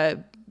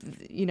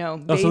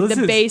So this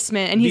the is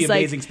basement, and he's the like,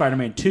 Amazing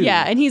Spider-Man 2.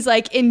 yeah, and he's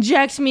like,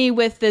 inject me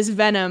with this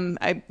venom,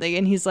 and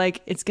he's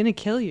like, it's gonna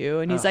kill you,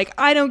 and he's like,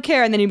 I don't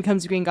care, and then he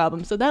becomes Green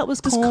Goblin. So that was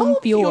Does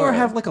Colm Fior Feore.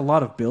 have like a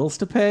lot of bills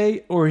to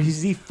pay, or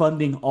is he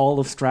funding all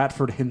of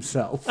Stratford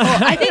himself?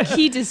 I think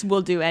he just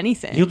will do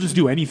anything. He'll just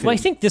do anything. Well, I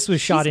think this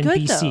was shot He's in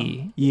good,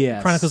 BC.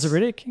 Yes. Chronicles of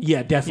Riddick?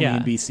 Yeah, definitely Yeah.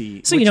 in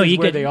BC. So, which is you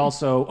where get... they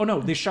also... Oh, no,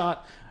 they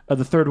shot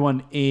the third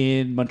one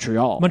in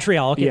Montreal.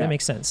 Montreal, okay, Yeah. that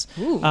makes sense.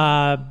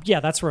 Yeah,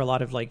 that's where a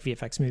lot of like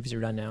VFX movies are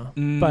done now.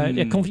 But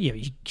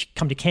you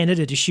come to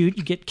Canada to shoot,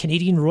 you get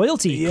Canadian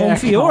royalty. Yeah, Colm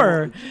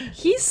Feore.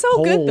 He's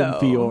so good though.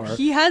 Feore.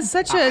 He has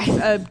such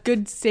a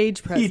good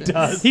stage He presence.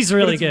 does. He's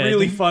really But good. it's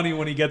really funny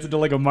when he gets into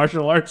like a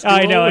martial arts school.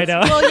 I know.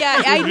 Well,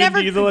 yeah, I Vin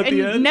Diesel at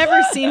the end.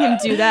 never seen him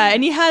do that,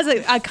 and he has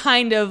a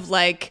kind of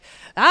like,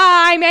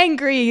 I'm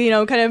angry,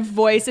 kind of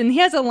voice, and he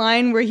has a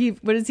line where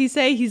what does he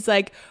say? He's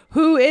like,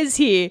 who is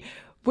he?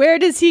 Where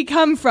does he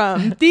come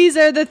from? These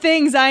are the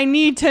things I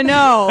need to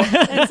know.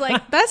 And it's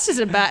like, that's just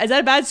is that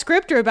a bad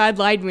script or a bad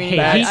line reading?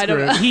 Hey, I don't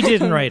know. he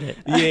didn't write it.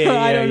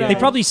 I don't know. They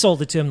probably sold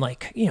it to him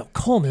like,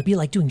 Colm, it'd be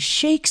like doing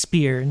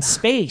Shakespeare in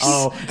space.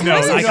 Oh, no.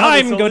 He's like, you know how they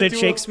I'm sold good it at to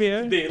him?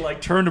 Shakespeare. They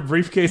like turned a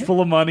briefcase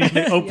full of money and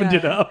they opened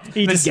it up.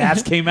 And then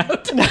gas came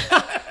out.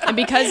 And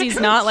because he's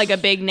not like a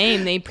big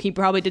name, he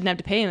probably didn't have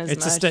to pay him as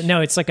It's much. just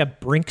it's like a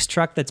Brinks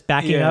truck that's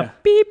backing Yeah.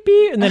 up, beep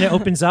beep, and then it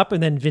opens up,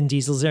 and then Vin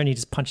Diesel's there, and he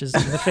just punches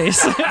him in the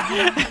face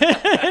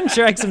and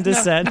drags him to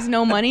set. There's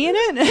no money in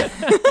it.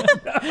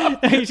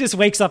 He just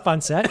wakes up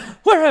on set.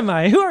 Where am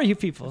I? Who are you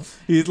people?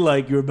 He's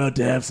like, you're about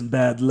to have some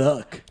bad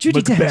luck.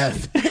 Judi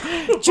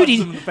Macbeth. Judy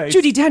him in the face.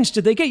 Dench,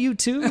 did they get you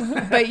too?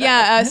 But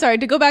yeah, sorry,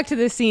 to go back to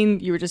the scene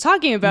you were just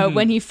talking about,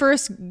 when he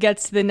first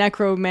gets to the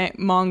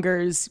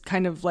necromonger's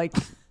kind of like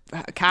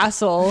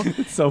castle.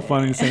 It's so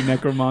funny to say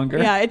necromonger.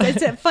 Yeah,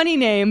 it's a funny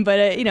name, but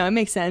it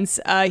makes sense.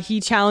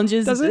 He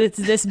challenges it's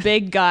this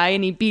big guy,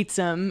 and he beats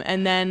him,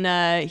 and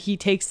then he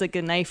takes like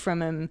a knife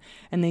from him,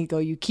 and they go,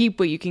 "You keep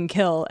what you can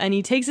kill." And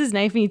he takes his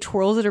knife and he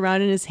twirls it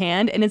around in his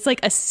hand, and it's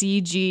like a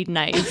CG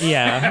knife.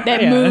 Yeah.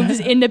 That moves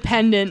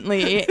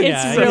independently.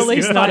 It's really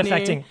it's funny. not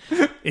affecting.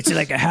 It's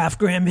like a half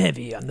gram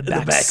heavy on the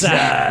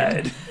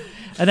backside.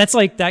 And that's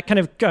like that kind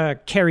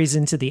of carries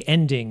into the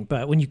ending.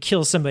 But when you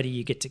kill somebody,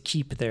 you get to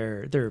keep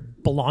their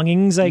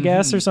belongings, I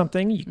guess, or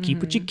something. You keep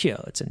what you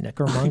kill. It's a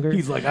necromonger.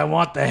 He's like, I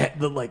want the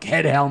like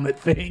head helmet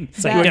thing.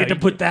 It's like, That- do I get to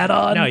put that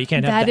on? No, you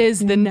can't have That that. is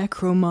the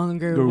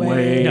necromonger The way.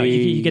 way. No,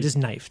 you get his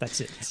knife.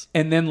 That's it.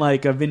 And then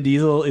like Vin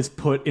Diesel is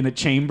put in a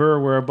chamber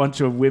where a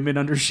bunch of women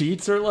under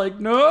sheets are like,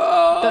 no.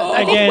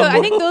 I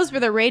think those were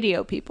the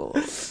radio people.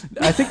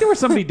 I think they were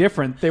somebody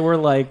different. They were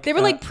like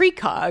like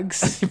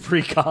precogs.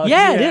 precog.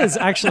 Yeah, it is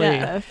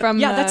actually. From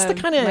that's the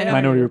kind of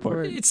Minority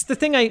Report. It's the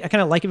thing I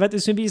kind of like about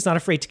this movie. He's not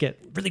afraid to get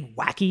really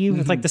wacky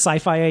with like the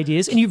sci-fi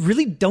ideas, and you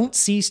really don't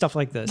see stuff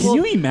like this. Can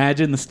you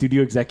imagine the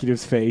studio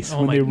executive's face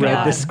when my they read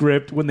God. the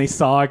script, when they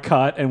saw a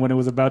cut, and when it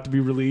was about to be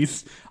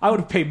released? I would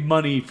have paid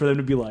money for them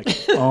to be like,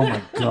 "Oh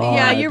my god!"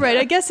 Yeah, you're right.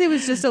 I guess it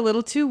was just a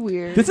little too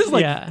weird. This is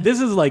like Yeah.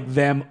 this is like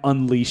them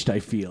unleashed.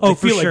 I feel. Oh, I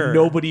feel for like sure.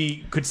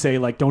 nobody could say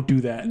like, "Don't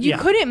do that." You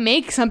couldn't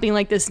make something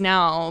like this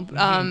now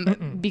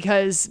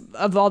because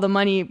of all the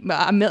money.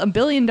 $1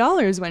 billion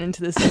went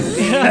into this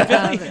movie.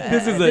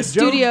 This is a joke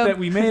studio- that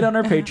we made on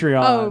our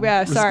Patreon. Oh,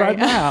 yeah, sorry. Subscribe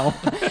now.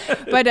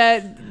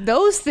 But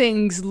those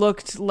things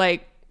looked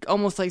like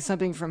almost like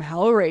something from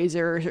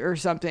Hellraiser or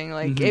something.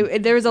 Like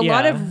there was a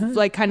lot Yeah. of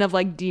like kind of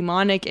like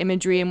demonic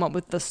imagery and what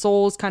with the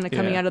souls kind of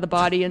coming Yeah. out of the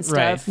body and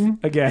Right. stuff.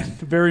 Again,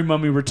 very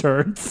Mummy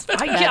Returns.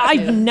 I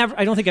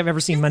don't think I've ever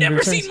seen Mummy Never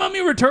Returns. seen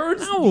Mummy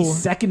Returns? No. The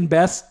second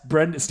best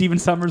Stephen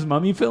Sommers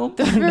mummy film?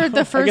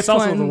 The first I guess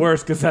also one, the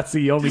worst because that's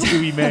the only two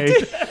he made.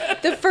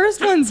 the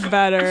first one's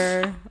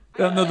better.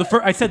 No,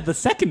 I said the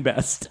second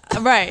best.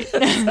 Right. So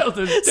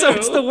So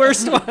it's the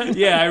worst one.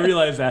 Yeah, I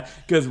realized that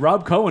because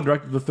Rob Cohen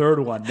directed the third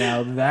one.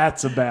 Now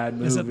that's a bad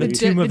movie. Is it the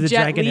Tomb of the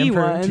Jet Dragon Li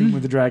Emperor? one. Tomb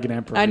of the Dragon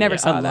Emperor. I never Yeah,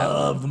 saw I that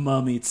love the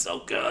Mummy. It's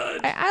so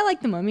good. I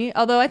like The Mummy,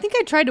 although I think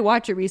I tried to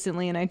watch it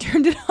recently and I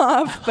turned it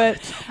off. But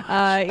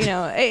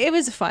it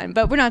was fun.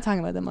 But we're not talking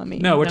about The Mummy.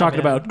 No, we're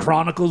talking man. about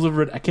Chronicles of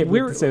Riddick. I can't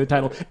wait to say the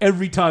title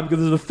every time because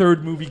there's a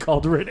third movie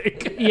called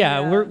Riddick.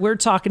 Yeah, we're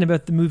talking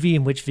about the movie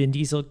in which Vin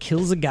Diesel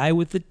kills a guy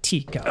with a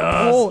teacup.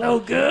 So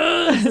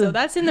good. So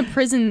that's in the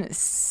prison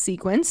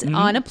sequence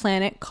on a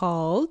planet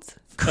called.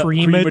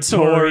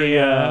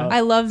 Crematoria.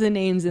 I love the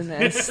names in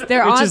this.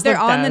 They're Which on is the the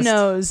best.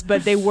 nose,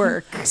 but they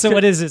work. So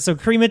what is it? So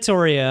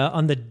crematoria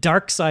on the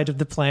dark side of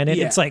the planet.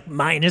 Yeah. It's like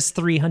minus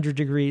 300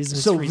 degrees. And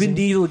it's So freezing. Vin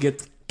Diesel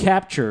gets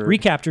captured.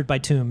 Recaptured by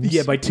tombs.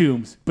 Yeah, by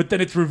tombs. But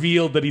then it's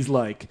revealed that he's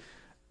like,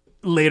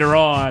 later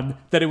on,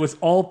 that it was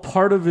all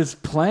part of his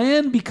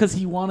plan because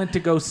he wanted to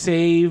go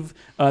save.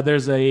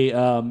 There's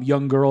a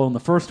young girl in the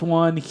first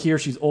one. Here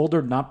she's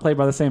older, not played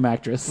by the same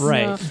actress.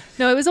 Right.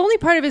 No, it was only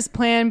part of his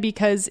plan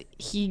because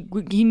he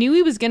knew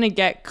he was going to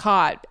get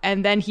caught,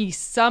 and then he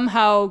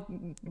somehow,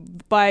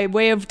 by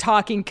way of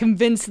talking,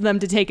 convinced them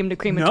to take him to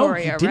No, he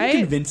crematoria. didn't right?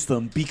 convince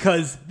them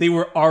because they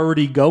were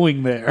already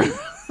going there.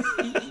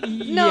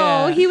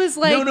 No, he was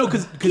like, No,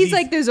 'cause he's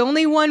like, there's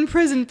only one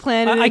prison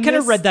planet. I in kind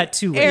of this read that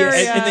too.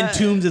 area. And then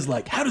Toombs is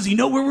like, how does he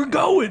know where we're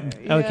going?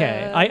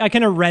 Okay. I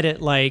kind of read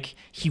it like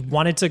he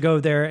wanted to go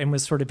there and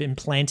was sort of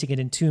implanting it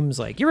in Toombs,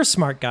 like, you're a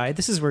smart guy.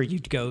 This is where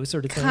you'd go,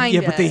 sort of thing. Kinda.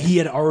 Yeah, but he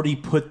had already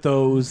put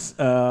those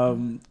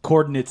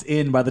coordinates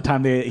in by the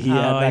time he had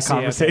I that see,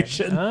 okay.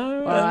 conversation.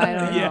 Well, I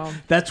don't know. Yeah,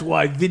 that's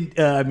why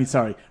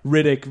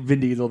Riddick, Vin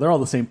Diesel, they're all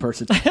the same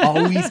person.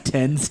 Always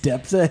 10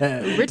 steps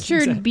ahead.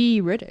 Richard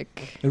B. Riddick.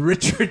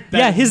 Richard.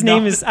 Yeah, his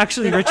name is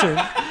actually Richard.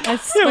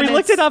 That's Yeah, we what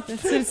looked it up.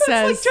 That's what it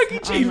says. It's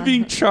like Chuck E. Cheese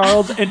being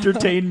Charles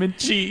Entertainment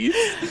Cheese.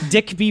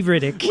 Dick B.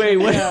 Riddick. Wait,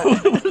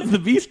 what does the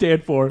B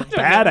stand for?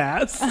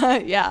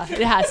 Badass. Yeah,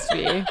 it has to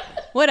be.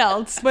 What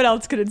else? What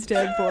else could it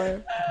stand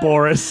for?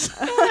 Boris.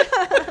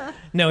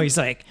 No, he's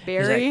like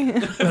Barry?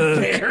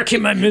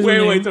 Can my middle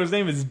name? Wait, so his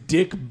name is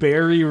Dick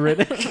Barry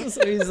Riddick?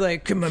 So he's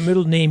like, can my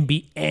middle name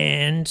be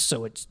and?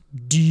 So it's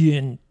D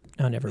and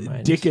oh, never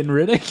mind. Dick and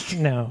Riddick?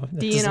 No, that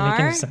doesn't make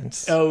any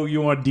sense. Oh,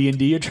 you want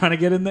D&D you're trying to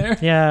get in there?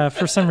 Yeah,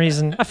 for some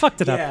reason I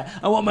fucked it up. Yeah,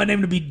 I want my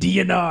name to be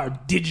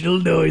DNR, Digital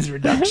Noise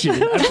Reduction.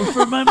 I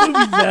prefer my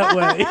movies that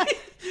way.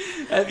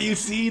 Have you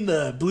seen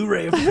the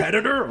Blu-ray of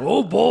Predator?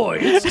 Oh boy,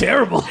 it's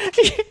terrible.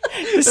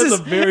 That's a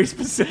very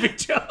specific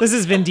joke. This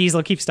is Vin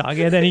Diesel keeps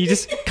talking, and then he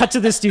just cut to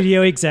the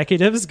studio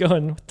executives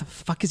going, "What the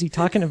fuck is he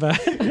talking about?"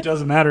 It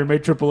doesn't matter. He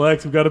made Triple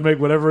X. We've got to make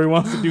whatever he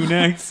wants to do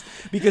next.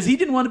 Because he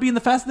didn't want to be in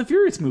the Fast and the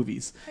Furious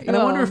movies. And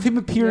I wonder if him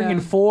appearing in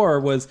 4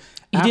 was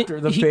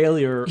after the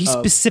failure He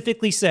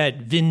specifically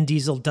said Vin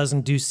Diesel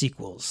doesn't do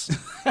sequels.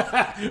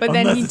 But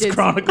then he did.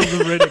 Chronicles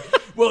of Riddick.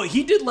 Well,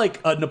 he did like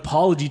an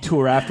apology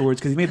tour afterwards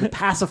because he made the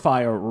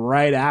pacifier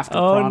right after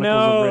Chronicles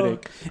of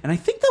Riddick. And I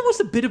think that was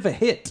a bit of a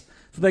hit.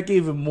 So that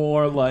gave him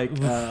more like...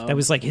 that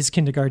was like his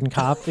kindergarten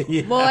cop.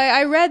 Yeah. Well,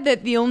 I read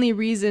that the only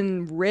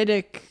reason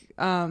Riddick...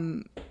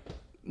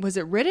 was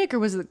it Riddick or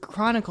was it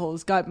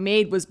Chronicles got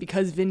made was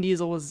because Vin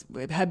Diesel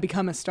had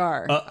become a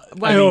star.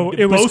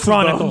 It was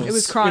Chronicles. It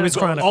was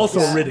Chronicles. Also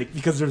Riddick,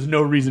 because there's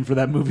no reason for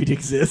that movie to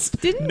exist.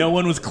 No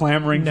one was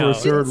clamoring for a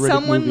third Riddick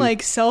someone movie.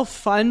 like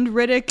self-fund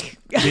Riddick?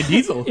 Vin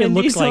Diesel. It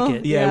looks like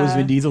it. Yeah, it was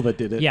Vin Diesel that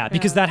did it. Yeah,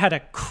 because that had a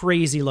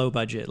crazy low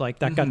budget. Like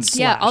that got slashed.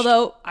 Yeah,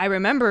 although I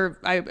remember,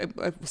 I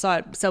saw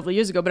it several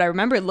years ago, but I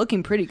remember it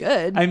looking pretty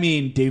good. I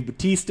mean, Dave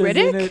Bautista's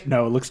Riddick? in it.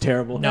 No, it looks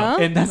terrible. No?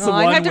 And that's the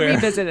I'd one have to where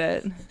revisit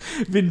it.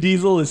 Vin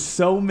Diesel is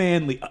so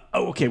manly.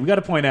 Oh, okay, we got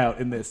to point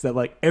out in this that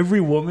like every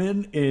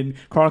woman in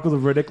Chronicles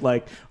of Riddick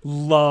like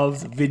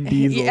loves Vin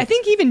Diesel. I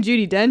think even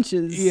Judi Dench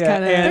is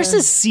kind of... There's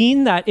a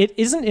scene that it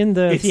isn't in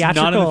the It's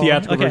theatrical. not in the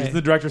theatrical Okay. version. It's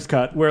the director's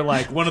cut where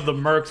like one of the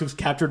mercs who's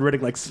captured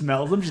Riddick like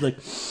smells him. She's like,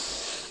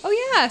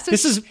 Oh, yeah. So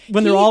This is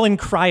when they're all in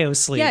cryo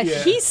sleep. Yeah,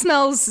 he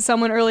smells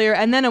someone earlier,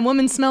 and then a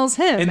woman smells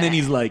him. and then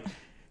he's like,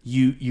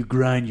 you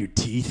grind your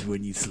teeth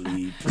when you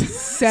sleep.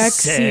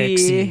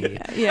 sexy.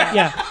 Yeah.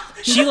 Yeah.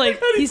 She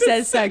like He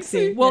says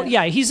sexy. well,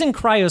 yeah, he's in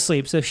cryo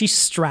sleep, so she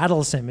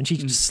straddles him and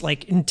she's just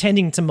like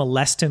intending to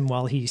molest him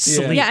while he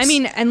sleeps. Yeah, I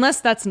mean,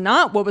 unless that's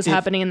not what was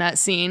happening in that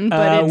scene,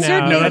 but it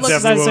certainly that's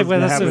looks, definitely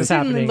what was what's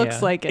certainly happening. looks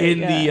Yeah. like it. In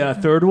yeah.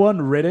 the third one,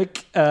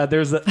 Riddick,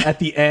 there's at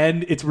the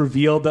end, it's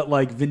revealed that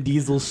like Vin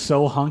Diesel's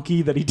so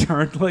hunky that he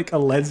turned like a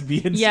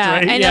lesbian. Yeah,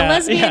 straight. and Yeah, a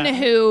lesbian yeah.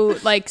 who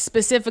like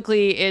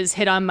specifically is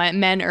hit on my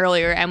men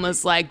earlier and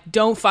was like,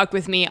 "Don't fuck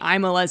with me.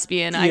 I'm a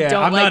lesbian. I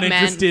don't I'm like not men.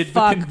 interested." But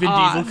Fuck then Vin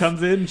off." Diesel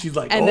comes in and she's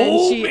like, And "Oh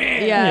then she,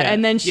 man,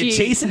 and then you're she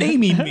chasing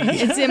Amy me."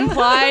 It's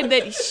implied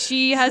that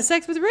she has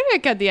sex with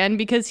Riddick at the end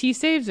because he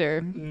saves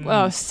her.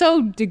 Oh,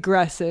 so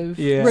digressive.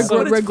 Yeah, but it's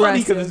funny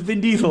regressive. because it's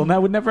Vin Diesel and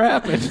that would never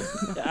happen.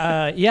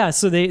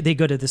 So they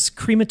go to this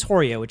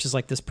crematoria, which is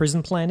like this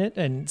prison planet,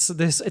 and so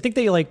this I think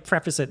they like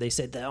preface it. They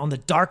said that on the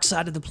dark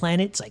side of the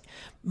planet, it's like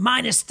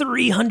minus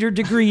 300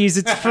 degrees,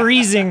 it's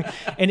freezing,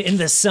 and in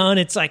the sun,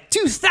 it's like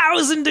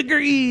 2,000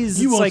 degrees.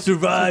 You It's won't like,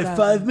 survive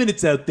 5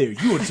 minutes out there.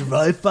 You won't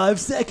survive 5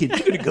 seconds.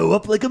 You're gonna go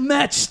up like a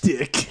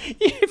matchstick.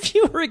 if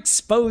you were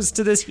exposed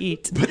to this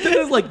heat. But that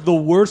is like the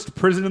worst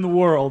prison in the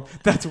world.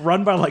 That's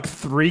run by like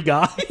 3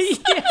 guys.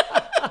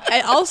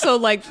 And also,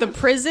 like, the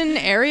prison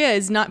area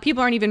is not,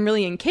 people aren't even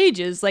really in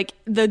cages. Like,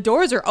 the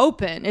doors are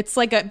open. It's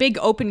like a big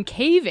open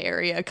cave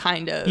area,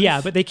 kind of. Yeah,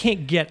 but they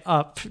can't get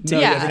up. No,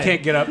 Yeah. they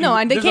can't get up. No,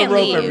 and they There's can't a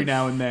rope leave. every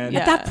now and then. Yeah.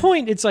 At that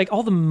point, it's like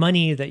all the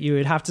money that you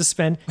would have to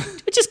spend.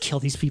 Just kill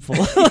these people.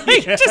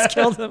 Like, just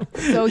kill them.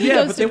 So he Yeah,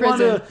 goes but to they want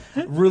prison.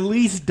 to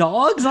release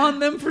dogs on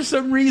them for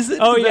some reason.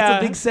 Oh, 'cause yeah.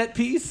 that's a big set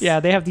piece.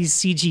 Yeah, they have these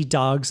CG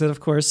dogs that, of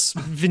course,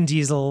 Vin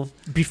Diesel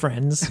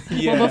befriends.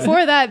 Yeah. Well,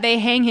 before that, they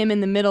hang him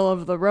in the middle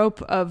of the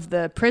rope of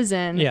the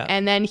prison, Yeah.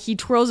 and then he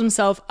twirls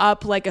himself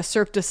up like a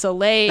Cirque du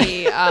Soleil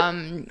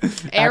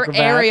Acrobat.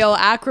 aerial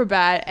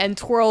acrobat and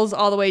twirls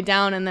all the way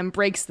down and then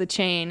breaks the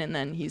chain, and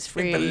then he's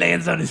free. But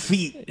lands on his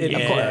feet. And of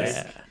Yeah. course,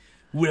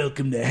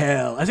 welcome to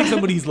hell. I think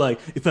somebody's like,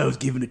 if I was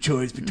given a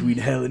choice between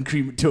hell and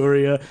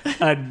crematoria,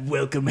 I'd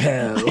welcome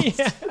hell.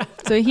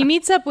 So So he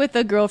meets up with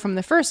a girl from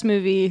the first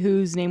movie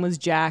whose name was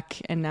Jack,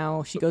 and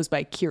now she goes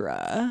by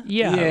Kira.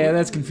 Yeah,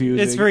 that's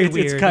confusing. It's very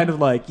weird. It's kind of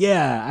like,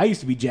 yeah, I used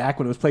to be Jack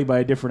when it was played by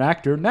a different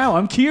actor. Now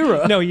I'm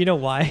Kira. No, you know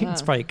why?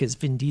 It's probably because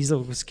Vin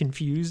Diesel was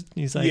confused.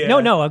 He's like, Yeah.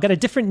 no, I've got a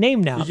different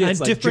name now. Yeah, I'm a it's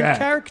like, different Jack.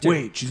 character.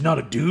 Wait, she's not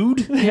a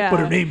dude? Yeah. But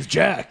her name's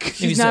Jack. She's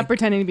He's not like,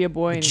 pretending to be a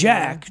boy anymore.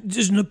 Jack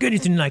doesn't look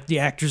anything like the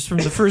actress from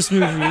the first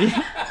movie.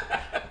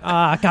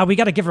 God, we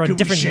got to give her a Could we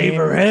different shave name.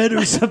 her head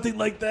or something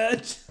like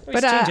that?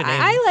 But Change her name.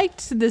 I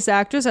liked this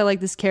actress. I like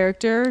this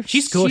character.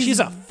 She's cool. She's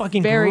a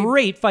fucking very-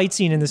 great fight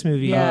scene in this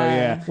movie. Yeah. Oh,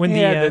 yeah. When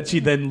that she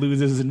then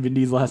loses and Vin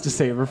Diesel has to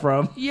save her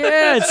from.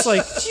 Yeah, it's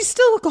like She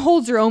still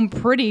holds her own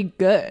pretty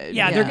good.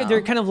 yeah, you know?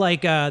 they're kind of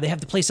like they have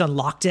the place on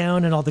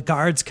lockdown and all the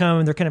guards come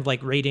and they're kind of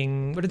like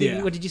raiding. What are they?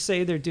 Yeah. What did you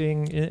say they're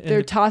doing?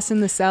 They're tossing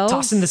the cells.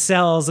 tossing the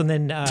cells and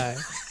then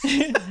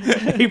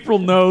April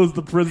knows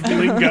the prison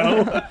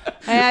lingo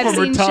I had from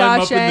her seen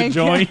time up in the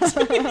Shawshank. joint.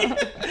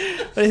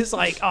 it's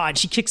like and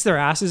she kicks their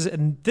asses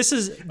and this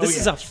is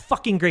a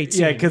fucking great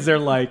scene. Yeah, because they're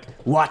like,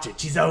 watch it.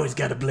 She's always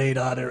got a blade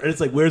on her. And it's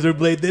like, where's her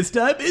blade this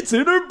time? It's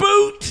in her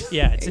boot.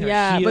 yeah, it's in her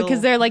Yeah, heel.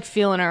 because they're like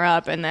feeling her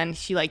up, and then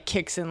she like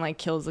kicks and like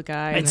kills the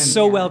guy. and It's then,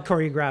 so yeah. well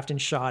choreographed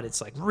and shot. It's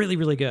like really,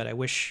 really good. I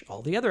wish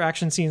all the other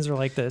action scenes were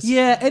like this.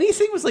 Yeah,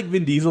 anything with like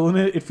Vin Diesel in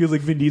it, it feels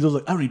like Vin Diesel's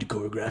like, I don't need to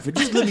choreograph it.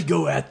 Just let me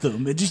go at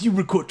them. And just you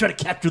record, try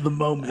to capture the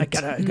moment. I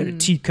got a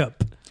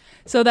teacup.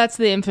 So that's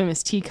the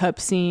infamous teacup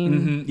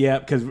scene. Yeah,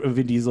 because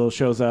Vin Diesel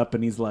shows up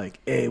and he's like,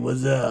 hey,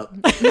 what's up?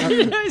 It's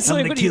I'm like,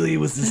 going what to do you- kill you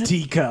with this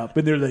teacup.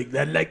 And they're like,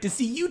 I'd like to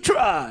see you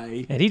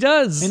try. And he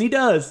does. And he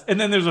does. And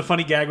then there's a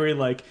funny gag where he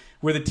like,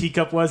 where the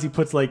teacup was, he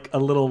puts like a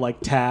little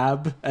like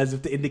tab as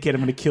if to indicate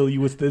I'm going to kill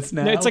you with this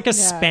now. No, it's like a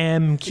Yeah.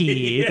 spam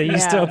key. Yeah. They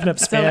used to Yeah. open up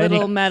It's spam. a and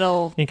little he,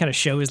 metal. and he kind of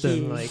shows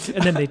them like,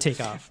 and then they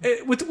take off.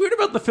 What's weird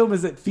about the film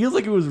is it feels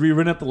like it was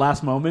rewritten at the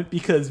last moment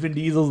because Vin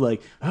Diesel's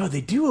like, oh,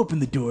 they do open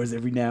the doors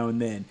every now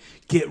and then.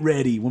 Get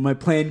ready. When my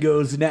plan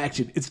goes in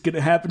action, it's going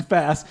to happen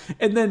fast.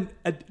 And then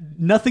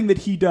nothing that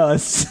he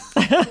does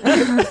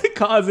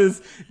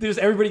causes,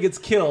 everybody gets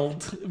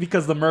killed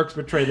because the mercs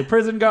betray the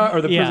prison guard,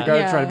 or the Yeah. prison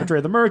guards Yeah. try to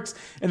betray the mercs.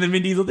 And then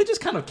Vin Diesel, they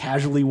just kind of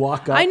casually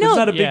walk up. I know. There's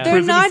not a big Yeah. They're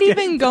prison not escape.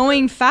 even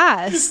going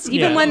fast,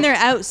 even Yeah. when they're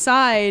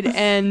outside,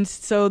 and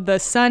so the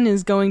sun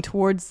is going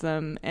towards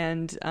them,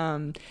 and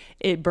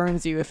it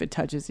burns you if it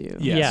touches you.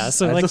 Yes, Yeah,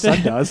 so as like the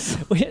sun does.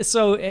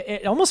 So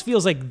it almost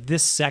feels like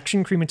this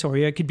section,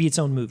 Crematoria, could be its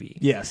own movie.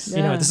 Yes. You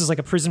know, Yeah. this is like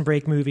a prison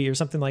break movie or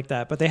something like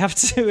that. But they have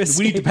to escape.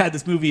 We need to pad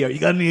this movie out. You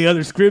got any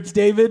other scripts,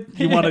 David?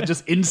 You want to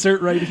just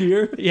insert right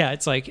here? Yeah,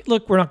 it's like,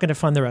 look, we're not going to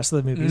fund the rest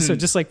of the movie. So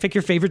just like pick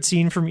your favorite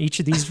scene from each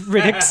of these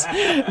Riddicks.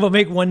 We'll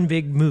make one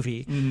big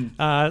movie.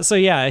 So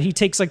yeah, he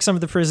takes like some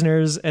of the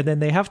prisoners and then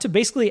they have to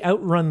basically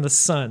outrun the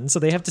sun. So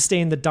they have to stay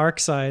in the dark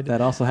side.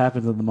 That also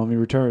happens in The Mummy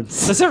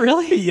Returns. Does it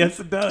really? Yes,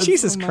 it does.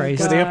 Jesus my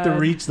Christ. Where they have to God.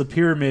 reach the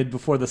pyramid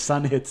before the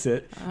sun hits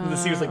it. And the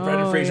scene was like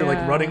Brendan oh, Fraser like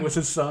yeah. running with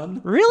his son.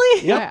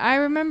 Really? Yep. I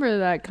remember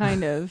that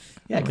kind of.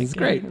 Yeah, 'cause it's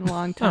great. A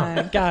long Oh,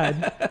 time.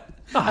 God.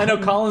 I know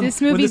Colin. This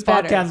when movie's this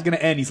podcast better. is going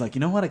to end, he's like,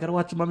 you know what? I got to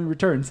watch The Mummy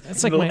Returns.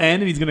 It's And like it'll my-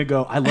 end, and he's going to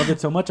go, I love it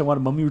so much, I want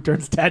a Mummy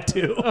Returns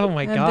tattoo. Oh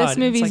my And God. this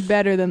movie's It's like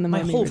better than the my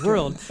Mummy whole Returns.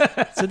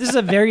 world. So this is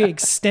a very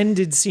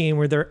extended scene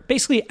where they're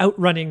basically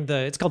outrunning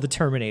it's called the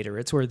Terminator.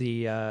 It's where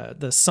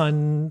the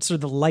sun, sort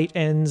of the light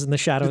ends and the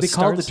shadow Do they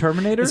call it the starts.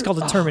 Terminator? It's called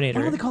the Why Terminator.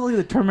 don't they call it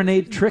the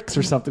Terminatrix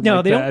or something No,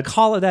 like they that? don't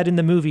call it that in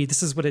the movie.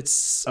 This is what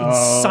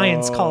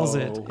science calls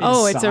it.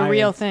 Oh, it's a Science.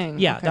 real thing.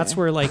 Yeah, Okay. that's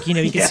where like, you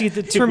know, you can Yeah. see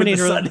the When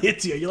Terminator. the sun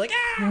hits you, you're like,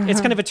 ah!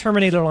 It's kind of a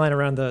Terminator line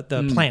around the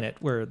planet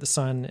where the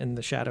sun and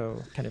the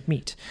shadow kind of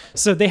meet.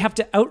 So they have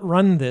to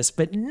outrun this,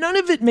 but none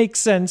of it makes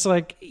sense.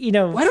 Like, you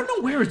know, I don't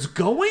know where it's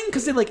going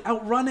because they like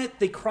outrun it,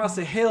 they cross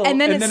a hill, And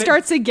then it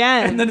starts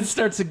again. and then it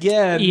starts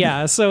again.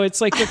 yeah, so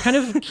it's like they're kind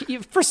of.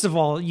 First of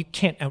all, you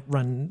can't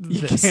outrun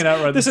this. can't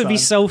outrun this. the Would be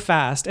sun. so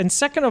fast. And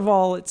second of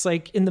all, it's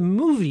like in the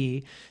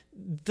movie,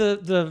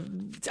 the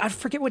I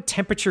forget what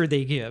temperature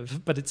they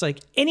give, but it's like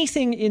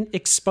anything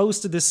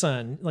exposed to the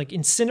sun like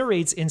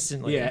incinerates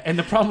instantly. Yeah, and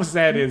the problem with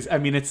that is, I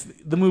mean, it's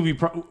the movie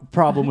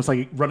problem was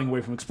like running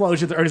away from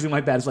explosions or anything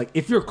like that. It's like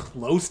if you're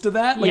close to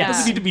that, like Yeah. it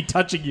doesn't need to be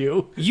touching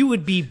you. You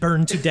would be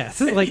burned to death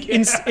like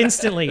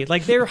instantly.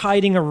 Like they're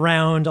hiding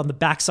around on the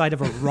backside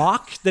of a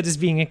rock that is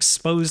being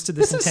exposed to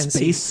this This is intense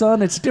space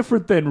sun. It's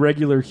different than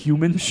regular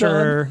human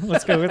Sure,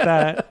 let's go with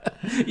that.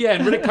 sun. Yeah,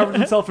 and Riddick covered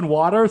himself in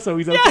water, so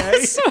he's okay.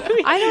 Yes.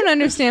 I don't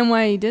understand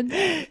why he did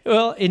that.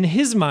 Well, in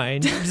his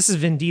mind, this is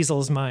Vin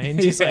Diesel's mind.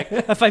 He's like,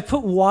 if I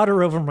put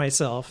water over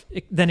myself,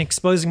 then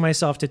exposing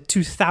myself to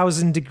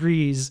 2,000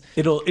 degrees,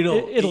 It'll you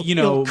know,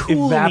 it'll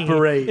cool me.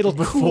 evaporate It'll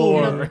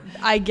cool before. me.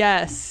 I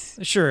guess.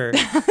 Sure. would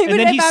and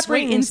then he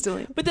evaporate swings.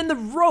 instantly. But then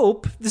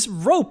this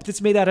rope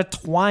that's made out of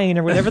twine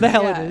or whatever the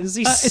hell Yeah. it is,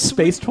 It's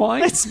space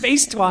twine. It's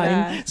space twine.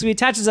 Yeah. So he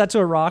attaches that to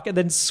a rock and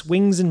then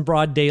swings in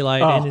broad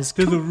daylight and is.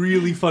 There's a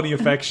really funny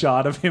effect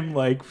shot of him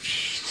like.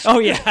 Oh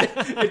yeah.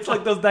 It's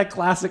like that that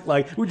classic,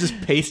 like, we just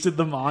pasted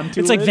them onto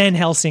It's like Van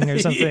Helsing or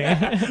something.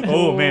 Yeah.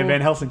 Oh, man,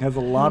 Van Helsing has a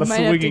lot of Might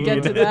swinging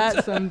have to in get to it.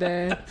 that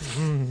someday.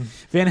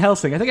 Van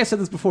Helsing, I think I said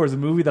this before, is a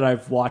movie that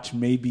I've watched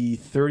maybe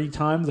 30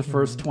 times the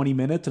first 20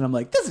 minutes, and I'm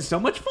like, this is so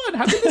much fun.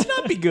 How can this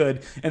not be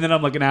good? And then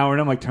I'm like an hour,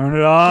 and I'm like, turn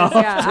it off.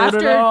 Yeah, turn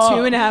it after off.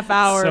 2.5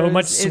 hours, So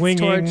much it's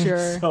swinging.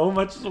 torture. So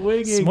much swinging.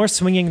 It's more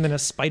swinging than a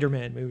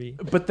Spider-Man movie.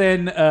 But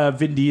then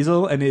Vin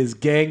Diesel and his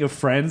gang of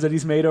friends that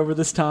he's made over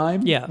this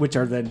time, Yeah. which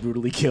are then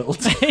brutally killed.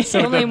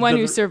 The only one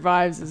who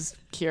survives is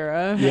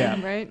Kira,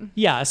 Yeah. right?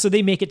 Yeah, so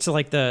they make it to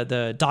like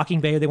the docking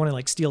bay. They want to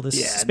like steal this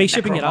Yeah,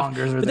 spaceship and get off.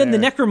 necromongers are But then the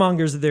there.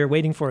 necromongers are there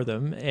waiting for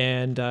them,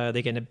 and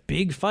they get in a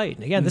big fight.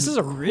 And again, this is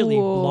a really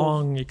Cool.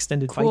 long,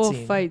 extended Cool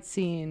fight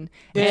scene.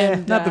 Yeah,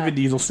 And, not the Vin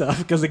Diesel stuff,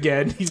 because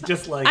again, he's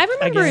just like... I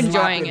remember Again,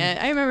 enjoying slapping.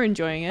 it. I remember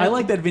enjoying it. I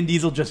like that Vin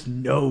Diesel just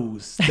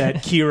knows that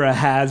Kira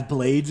has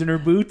blades in her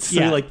boots, so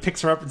Yeah. he like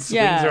picks her up and swings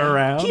Yeah. her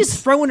around.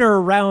 He's throwing her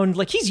around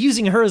like he's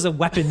using her as a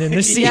weapon in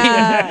this scene.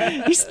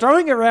 Yeah. He's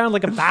throwing her around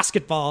like a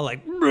basketball,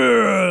 like.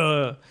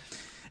 "Bruh."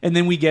 And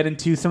then we get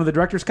into some of the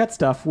director's cut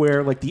stuff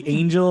where like the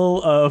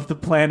angel of the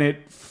planet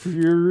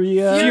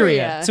Furia.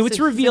 Furia. So it's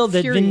revealed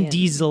that Vin Furian.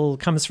 Diesel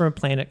comes from a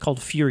planet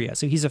called Furia.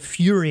 So he's a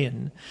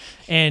Furian.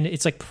 And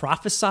it's like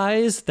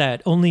prophesized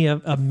that only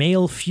a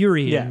male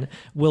Furian Yeah.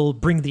 will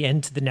bring the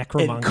end to the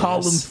necromongers. And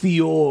Colin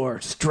Fior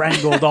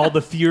strangled all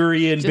the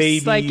Furian just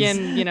babies. like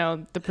in,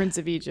 The Prince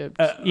of Egypt.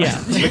 Yeah.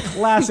 The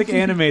classic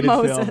animated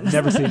film. Moses.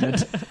 Never seen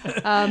it.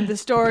 The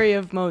story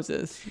of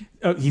Moses.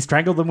 Oh, he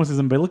strangled them with his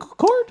umbilical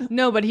cord?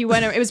 No, but he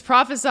went. It was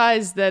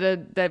prophesized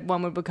that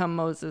one would become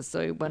Moses,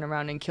 so he went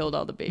around and killed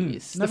all the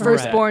babies, the never heard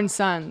firstborn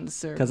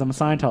sons. Because I'm a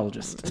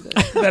Scientologist.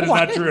 That is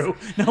not true.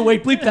 No,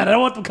 wait, bleep that. I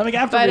don't want them coming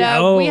after But me.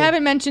 Oh. we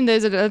haven't mentioned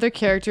there's another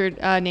character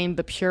named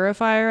the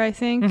Purifier, I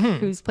think,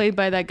 who's played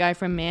by that guy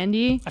from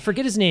Mandy. I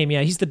forget his name.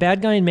 Yeah, he's the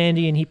bad guy in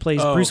Mandy, and he plays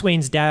Oh. Bruce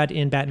Wayne's dad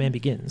in Batman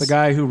Begins. The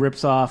guy who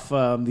rips off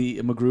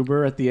the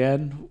MacGruber at the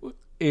end.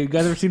 You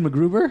guys ever seen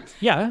MacGruber?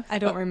 Yeah. I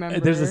don't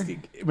remember. There's this.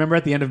 Remember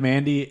at the end of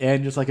Mandy,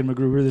 and just like in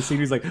MacGruber, the scene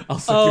he's like, "I'll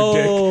suck your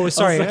dick." Oh, I'll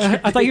sorry. suck your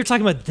I thought you were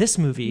talking about this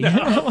movie.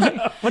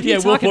 What are you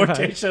Will talking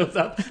Forte about? shows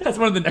up. That's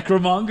one of the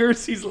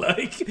necromongers. He's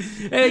like,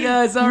 "Hey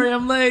guys, sorry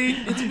I'm late.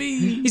 It's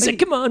me." He's like,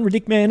 "Come on,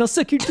 Riddick man, I'll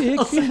suck your dick."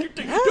 I'll suck your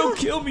dick. Don't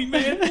kill me,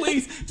 man.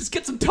 Please, just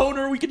get some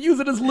toner. We can use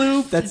it as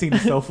lube. That scene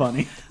is so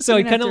funny. So We're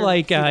it gonna kind of have to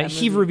like see that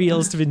he movie.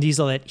 reveals to Vin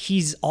Diesel that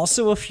he's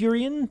also a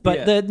Furian, but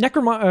Yeah. the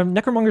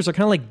necromongers are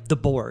kind of like the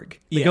Borg.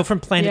 They Yeah. go from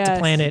planet to Yes.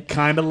 planet.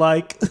 Kind of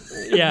like.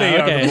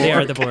 Yeah, they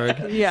are the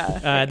Borg.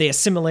 Yeah. They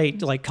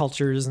assimilate like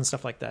cultures and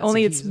stuff like that.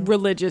 Only So it's he's-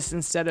 religious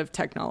instead of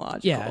technological.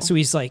 yeah. So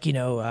he's like,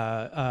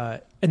 and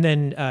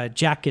then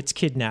Jack gets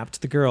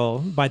kidnapped, the girl,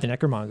 by the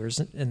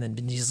necromongers, and then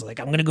Vin Diesel's like,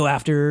 "I'm gonna go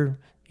after her.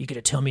 You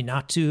gonna tell me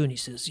not to?" And he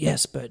says,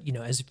 "Yes, but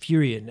as a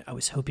Furian, I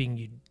was hoping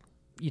you'd,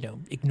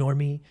 ignore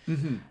me,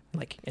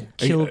 like and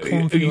kill Colin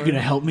Are you Fior." going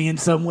to help me in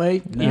some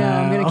way? No,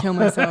 I'm gonna kill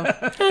myself.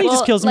 He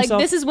just kills like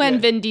himself. this is when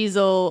Vin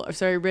Diesel,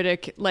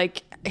 Riddick,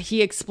 like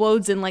he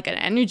explodes in like an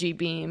energy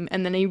beam,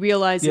 and then he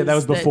realizes. Yeah, that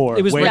was before.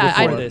 It was way way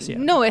before. before this, yeah.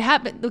 No, it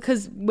happened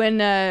because when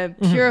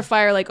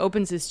Purifier like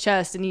opens his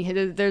chest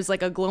and there's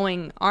like a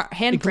glowing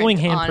handprint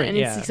glowing on handprint, it, and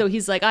yeah. so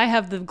he's like, I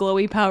have the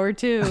glowy power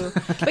too.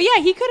 But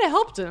yeah, he could have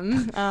helped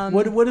him.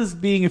 What does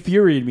being a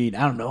Furian mean?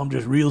 I don't know. I'm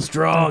just real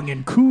strong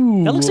and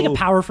cool. That looks like a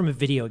power from a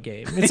video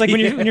game. It's like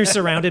when you're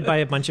surrounded by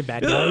a bunch of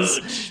bad guys.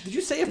 Did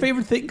you say a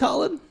favorite thing,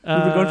 Colin? We've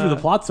been going through the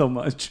plot so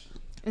much.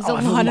 There's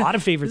I have a lot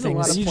of favorite there's a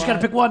lot things. of You just plot.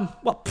 got to pick one.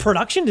 Well,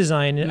 production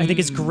design, I think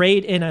it's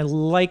great, and I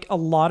like a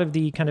lot of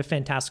the kind of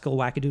fantastical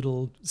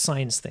wackadoodle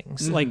science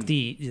things, like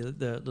the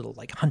little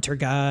like hunter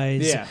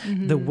guys, Yeah.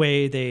 the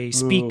way they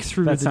speak Ooh,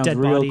 through that the sounds dead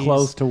real bodies.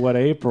 close to what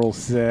April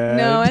said.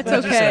 No, it's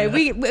okay.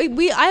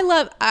 I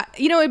love.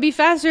 It'd be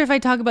faster if I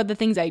talk about the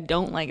things I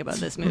don't like about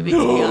this movie. To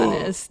be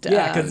honest,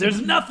 Yeah, because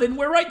there's nothing.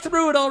 We're right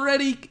through it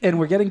already. And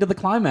we're getting to the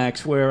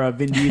climax where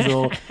Vin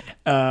Diesel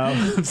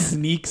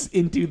sneaks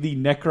into the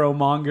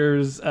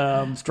necromonger's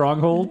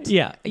stronghold.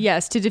 Yeah.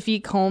 yes, to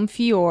defeat Colm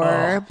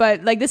Fior.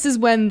 But like this is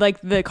when like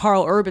the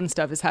Carl Urban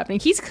stuff is happening.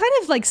 He's kind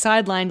of like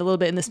sidelined a little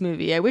bit in this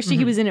movie. I wish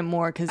he was in it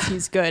more because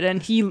he's good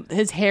and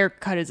his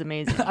haircut is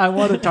amazing. I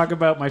want to talk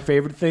about my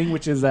favorite thing,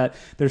 which is that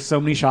there's so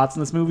many shots in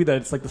this movie that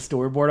it's like the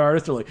storyboard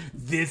artists are like,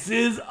 this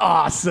is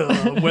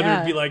awesome.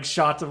 Whether it be like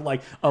shots of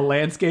like a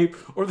landscape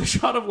or the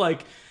shot of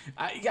like,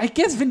 I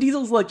guess Vin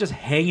Diesel's like just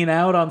hanging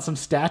out on some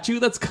statue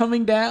that's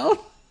coming down.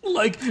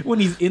 Like when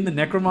he's in the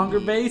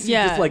necromonger base, he's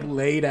Yeah. just like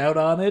laid out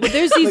on it.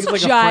 There's these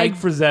like a Frank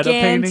Frazetta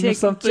painting or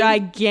something.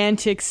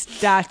 gigantic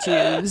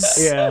statues.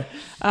 Yeah.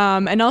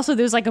 And also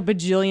there's like a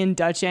bajillion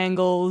Dutch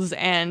angles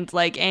and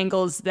like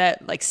angles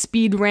that like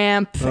speed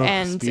ramp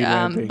and speed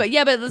ramping. but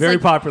it's Very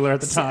like, popular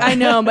at the time. I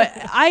know, but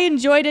I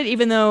enjoyed it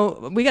even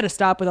though we got to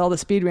stop with all the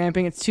speed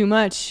ramping. It's too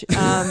much.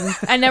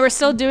 And now we're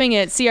still doing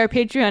it. See our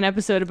Patreon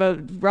episode about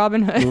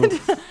Robin Hood.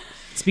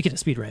 Speaking of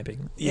speed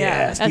ramping,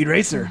 Yeah, Speed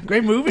Racer.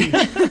 Great movie.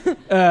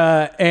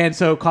 And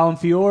so Colin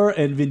Feore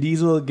and Vin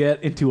Diesel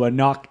get into a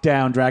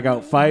knockdown,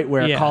 drag-out fight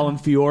where Colin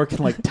Feore can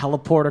like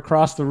teleport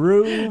across the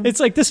room. It's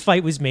like this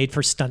fight was made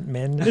for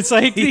stuntmen. It's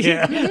like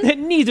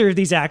neither of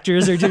these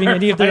actors are doing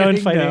any of their own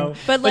fighting. No.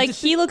 But like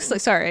he looks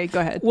like. Sorry, go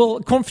ahead. Well,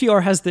 Colin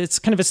Feore has it's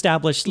kind of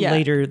established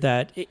later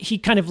that he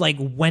kind of like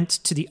went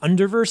to the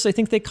underverse, I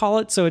think they call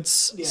it. So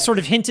it's sort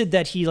of hinted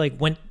that he like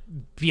went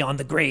beyond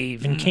the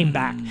grave and came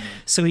back.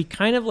 So he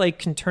kind of like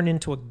can turn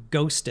into a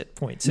ghost at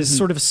points. His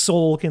sort of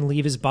soul can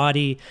leave his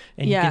body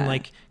and he can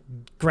like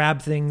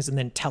grab things and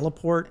then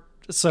teleport.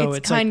 So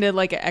it's kind of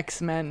like an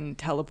X-Men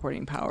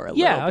teleporting power a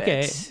little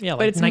bit. Yeah, like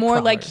but it's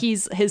more like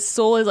his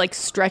soul is like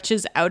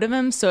stretches out of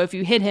him. So if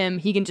you hit him,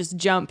 he can just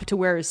jump to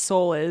where his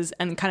soul is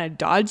and kind of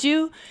dodge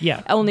you.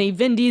 Yeah. Only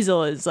Vin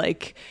Diesel is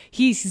like,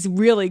 he's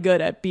really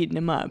good at beating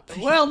him up.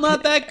 Well,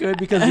 not that good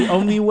because the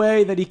only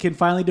way that he can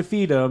finally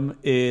defeat him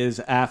is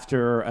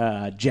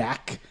after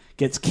Jack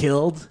gets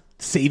killed.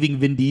 Saving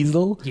Vin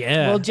Diesel.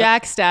 Yeah. Well,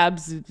 Jack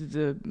stabs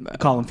the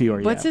Colin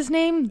Feore. What's his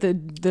name?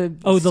 The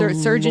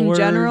Surgeon Lord.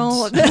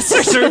 General.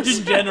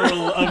 Surgeon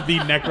General of the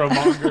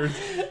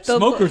necromongers.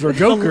 Smokers or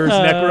jokers,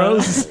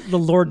 necros. The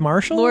Lord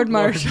Marshal. Lord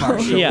Marshal.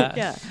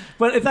 Yeah.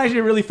 But it's actually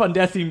a really fun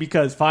death scene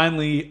because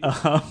finally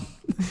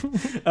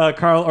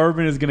Carl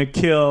Urban is going to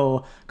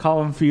kill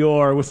Colin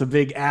Feore with a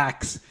big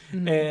axe.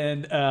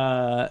 And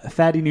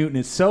Fatty Newton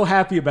is so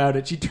happy about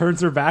it. She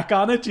turns her back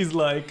on it. She's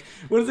like,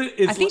 what is it?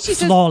 It's I think she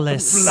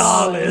flawless. says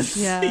flawless.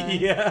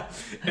 Yeah.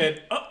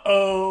 And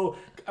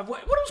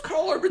what was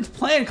Carl Urban's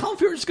plan? Colin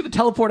Feore is just going to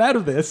teleport out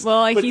of this.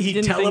 Well, but he he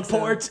didn't think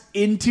teleports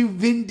into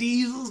Vin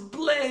Diesel's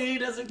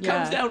blade as it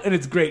comes down, and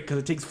it's great because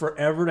it takes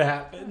forever to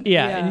happen.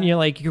 Yeah, and you're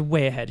like, you're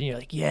way ahead, and you're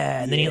like,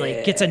 and then he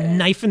like gets a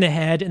knife in the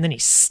head, and then he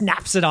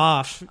snaps it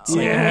off. It's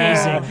like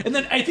amazing. And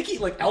then I think he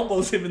like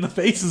elbows him in the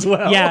face as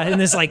well. Yeah,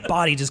 and this like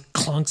body just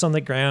clunks on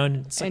the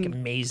ground. It's like and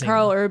amazing.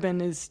 Carl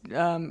Urban is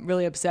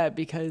really upset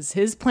because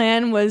his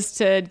plan was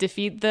to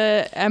defeat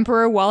the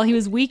Emperor while he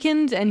was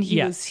weakened, and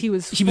he was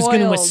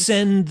going to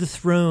ascend the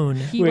throne.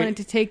 He wanted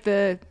to take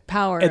the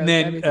power. And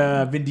then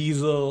Vin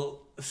Diesel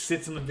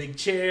sits in the big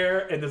chair,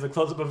 and there's a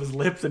close up of his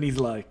lips, and he's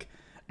like,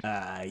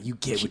 "You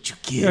get what you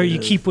give, or you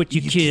keep what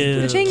you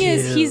kill." The thing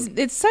is,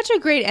 it's such a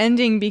great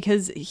ending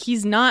because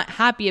he's not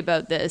happy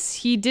about this.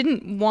 He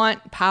didn't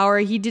want power.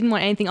 He didn't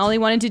want anything. All he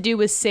wanted to do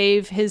was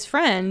save his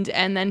friend,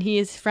 and then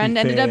his friend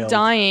ended up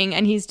dying,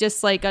 and he's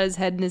just like got his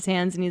head in his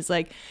hands, and he's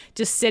like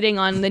just sitting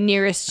on the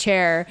nearest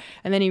chair,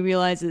 and then he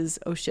realizes,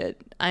 oh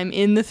shit, I'm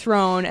in the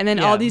throne, and then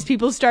all these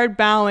people start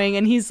bowing,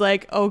 and he's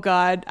like, oh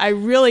god, I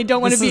really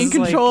don't want to be in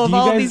control of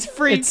all these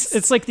freaks.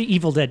 It's like the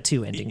Evil Dead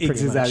 2 ending, pretty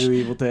much.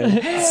 Exactly Evil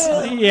Dead.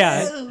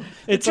 Yeah.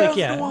 It's like,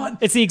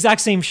 it's the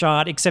exact same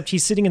shot, except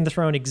he's sitting in the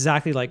throne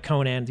exactly like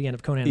Conan, the end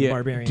of Conan the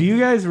Barbarian. Do you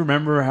guys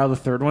remember how the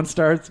third one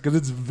starts? Because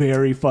it's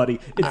very funny.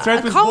 It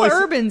starts with Carl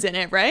Urban's in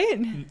it,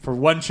 right? For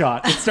one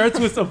shot. It starts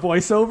with a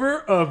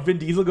voiceover of Vin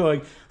Diesel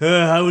going,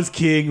 I was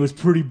king. It was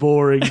pretty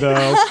boring,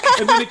 though.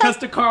 And then it cuts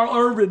to Carl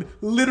Urban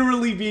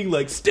literally being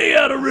like, stay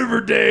out of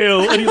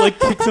Riverdale. And he like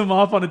kicks him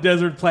off on a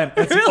desert planet.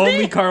 That's the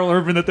only Carl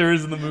Urban that there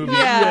is in the movie.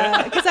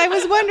 Yeah, because I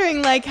was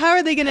wondering, like, how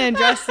are they going to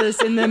address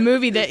this in the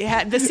movie that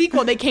had the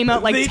sequel that came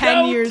out like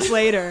 10 years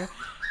later?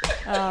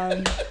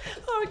 I'm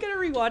gonna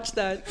rewatch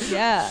that.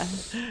 Yeah,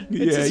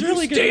 it's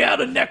really good. Stay out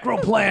of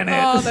Necro Planet.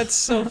 Oh, that's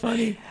so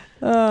funny.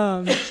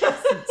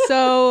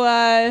 So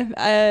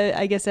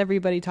I guess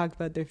everybody talked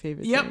about their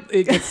favorite. Yep,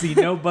 let's see.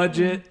 No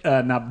budget.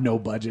 Not no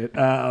budget.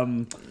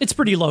 It's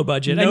pretty low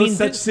budget. No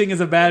such thing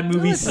as a bad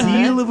movie.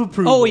 Seal of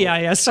approval. Oh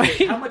yeah.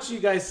 Sorry. How much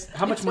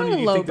money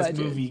do you think this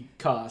movie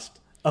cost?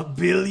 $1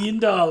 billion.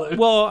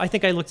 Well, I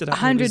think I looked it up.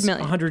 100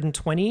 million.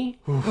 120.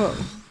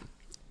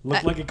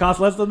 Looked like it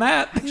cost less than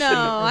that. No,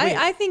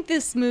 I think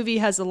this movie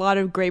has a lot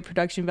of great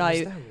production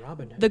value.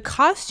 The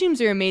costumes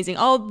are amazing.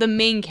 All the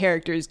main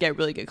characters get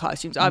really good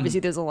costumes. Obviously,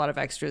 there's a lot of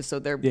extras, so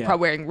they're probably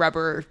wearing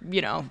rubber.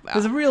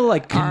 There's a real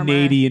like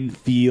Canadian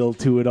feel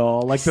to it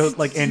all, like those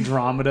like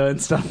Andromeda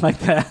and stuff like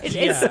that.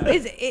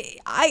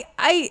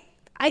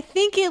 I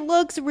think it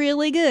looks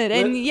really good,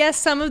 and yes,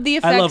 some of the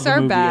effects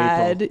are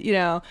bad,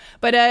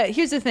 But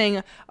here's the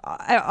thing: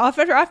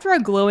 after our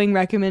glowing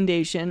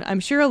recommendation, I'm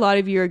sure a lot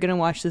of you are going to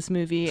watch this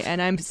movie,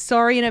 and I'm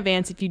sorry in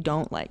advance if you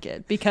don't like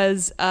it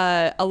because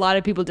a lot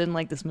of people didn't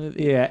like this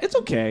movie. Yeah, it's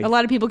okay. A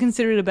lot of people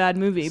consider it a bad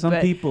movie. Some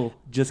people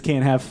just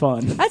can't have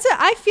fun.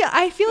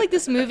 I feel like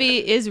this movie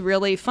is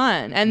really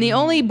fun, and the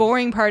only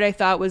boring part I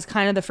thought was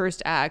kind of the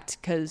first act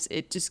because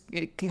it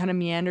kind of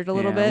meandered a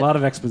little bit. A lot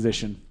of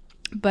exposition.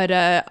 But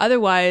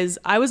otherwise,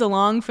 I was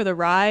along for the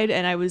ride,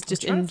 and I was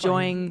just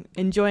enjoying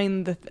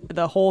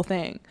the whole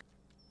thing.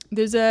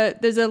 There's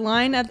a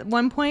line at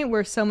one point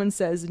where someone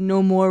says,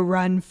 "No more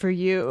run for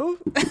you."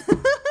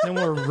 No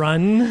more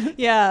run.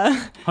 Yeah.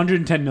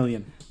 110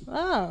 million.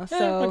 Oh,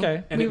 so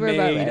okay. And we it were made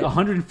about right.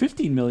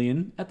 115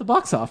 million at the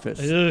box office.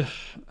 Ugh.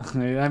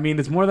 I mean,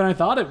 it's more than I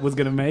thought it was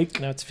going to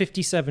make. No, it's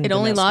 57. It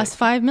only domestic. lost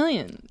 $5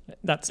 million.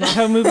 That's not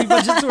how movie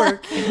budgets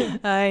work.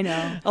 I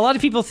know. A lot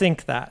of people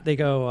think that. They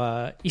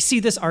go, you see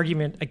this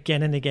argument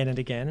again and again and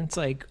again. It's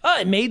like, oh,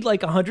 it made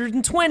like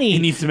 120. He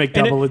needs to make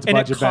double its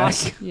budget back.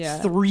 Yeah.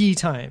 3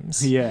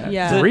 times.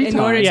 Yeah. Three in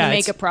times. order to Yeah,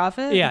 make a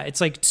profit. Yeah, it's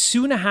like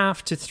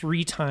 2.5 to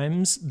 3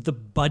 times the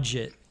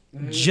budget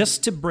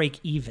just to break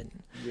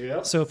even.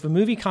 Yep. So if a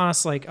movie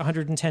costs like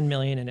 110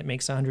 million and it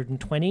makes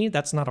 120,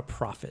 that's not a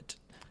profit.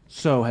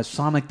 So has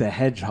Sonic the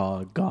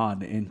Hedgehog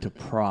gone into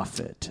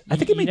profit? I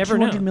think it made never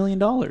know. $200 million.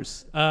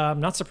 I'm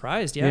not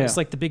surprised. Yeah, Yeah. it's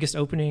like the biggest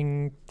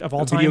opening of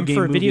all A video time game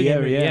for a video movie game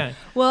ever, movie. yeah. Yeah.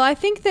 Well, I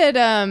think that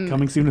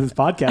Coming soon to this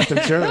podcast,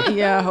 I'm sure.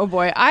 yeah, oh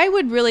boy. I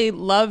would really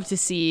love to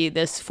see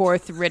this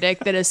 4th Riddick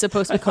that is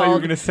supposed to be I thought you were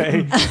called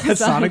going to say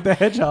Sonic the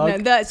Hedgehog. No,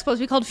 that's supposed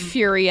to be called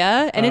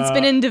Furia, and it's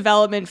been in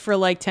development for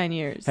like 10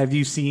 years. Have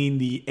you seen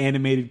the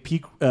animated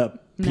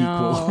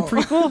No.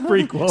 prequel?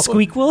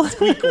 Squeakquel?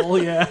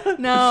 Prequel, yeah.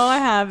 No, I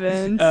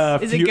haven't.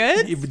 Is it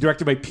good?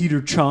 Directed by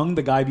Peter Chung,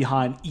 the guy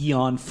behind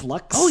Eon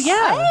Flux. Oh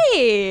yeah.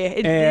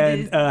 Hey,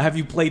 And have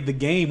you played the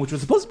game, which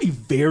was supposed to be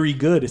very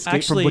good, Escape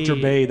Actually, from Butcher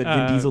Bay, that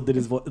Vin Diesel did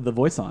the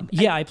voice on?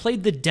 Yeah, I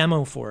played the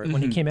demo for it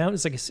when it came out.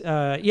 It's like,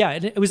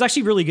 it was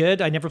actually really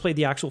good. I never played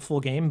the actual full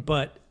game,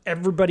 but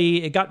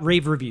it got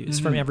rave reviews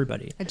from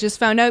everybody. I just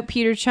found out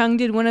Peter Chung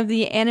did one of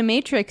the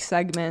Animatrix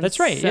segments. That's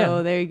right, So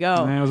yeah. there you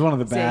go. Man, it was one of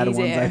the bad He's-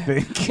 ones, I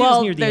think.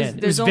 Well, near the there's- end.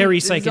 It there's was very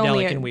there's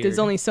psychedelic and weird. There's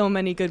only so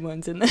many good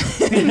ones in there.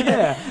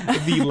 Yeah.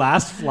 The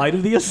Last Flight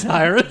of the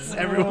Osiris,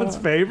 everyone's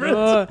favorite.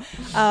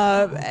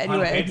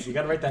 Anyway, You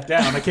got to write that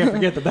down. I can't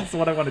forget that that's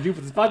what I want to do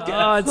for this podcast.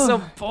 Oh, it's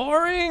so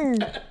boring.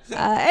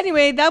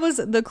 anyway, that was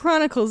the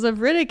Chronicles of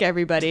Riddick,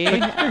 everybody.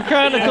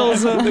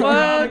 Chronicles of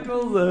what?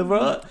 Chronicles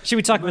of- Should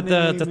we talk about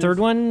the third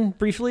one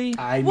briefly?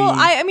 I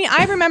mean,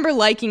 I remember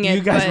liking it.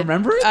 You guys but,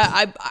 remember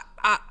it?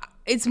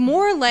 It's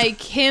more like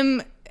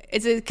him.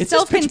 It's a just Pitch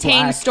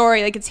self-contained Black.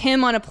 story. Like it's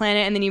him on a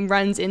planet, and then he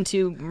runs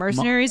into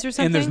mercenaries or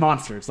something. And there's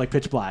monsters, like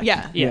Pitch Black.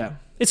 Yeah.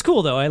 It's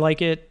cool though. I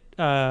like it.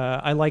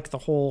 I like the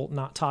whole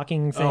not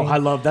talking thing.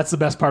 Oh, that's the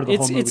best part of the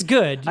whole movie. It's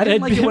good. I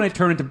didn't like it when it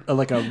turned into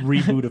like a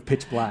reboot of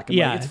Pitch Black. I'm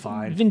yeah, like, it's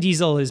fine. Vin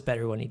Diesel is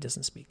better when he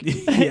doesn't speak.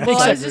 Yeah. Well,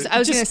 I was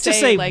going to Just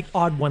say, like,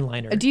 odd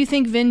one-liner. do you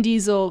think Vin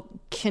Diesel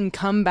can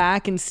come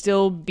back and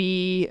still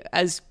be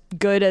as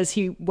good as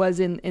he was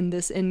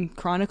in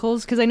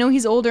Chronicles? Because I know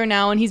he's older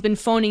now and he's been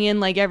phoning in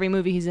like every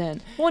movie he's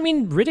in. Well, I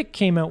mean, Riddick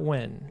came out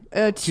when?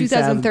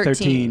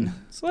 2013.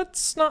 So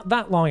that's not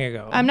that long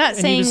ago. I'm not And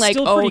he saying was like,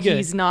 still oh, pretty good.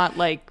 he's not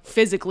like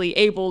physically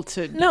able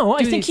to. No, I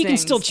do think these he can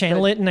still things,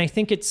 channel but- it, and I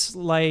think it's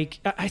like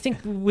I think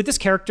with this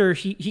character,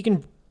 he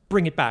can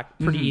bring it back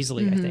pretty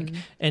easily. I think,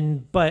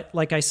 but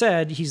like I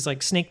said, he's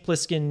like Snake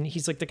Plissken.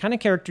 He's like the kind of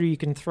character you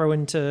can throw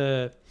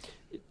into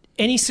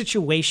any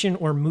situation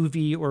or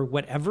movie or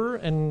whatever,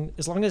 and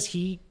as long as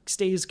he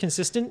stays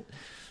consistent.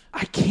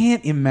 I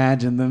can't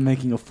imagine them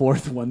making a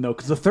fourth one though,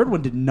 because the third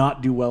one did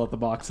not do well at the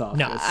box office.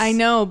 No. I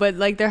know, but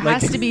like there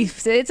has to be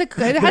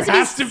there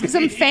has to be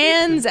some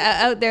fans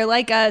out there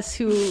like us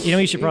who You know,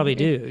 what you should probably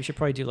do. You should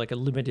probably do like a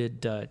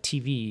limited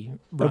TV A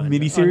run,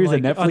 miniseries,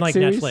 on, like, a Netflix on, like,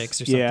 series? Netflix or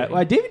something. Yeah,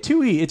 well, David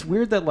Twohy, it's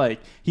weird that like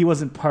he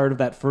wasn't part of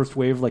that first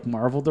wave of like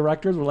Marvel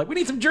directors. We're like, we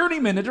need some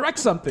journeymen to direct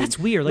something. That's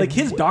weird. Like Like,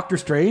 his Doctor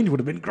Strange would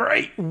have been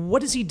great.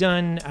 What has he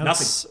done?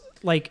 Nothing.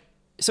 Like,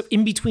 so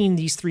in between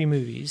these 3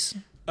 movies.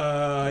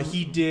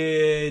 He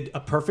did A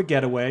Perfect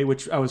Getaway,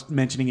 which I was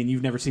mentioning, and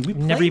you've never seen. We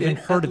Never played even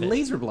it heard at of it.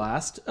 Laser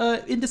Blast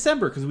in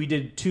December because we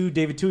did 2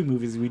 David Twohy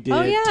movies. We did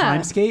Oh, yeah.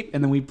 Timescape,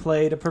 and then we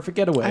played A Perfect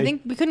Getaway. I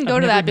think we couldn't I've go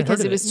to never that even because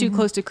heard it of was it. too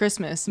close to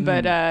Christmas.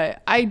 But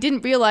I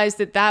didn't realize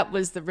that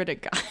was the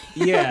Riddick guy.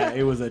 yeah,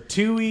 it was a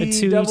Twohy A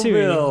Twohy double Twohy.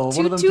 bill. Two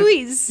One of them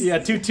Twohys. Yeah,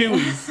 2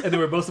 Twohys, and they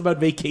were both about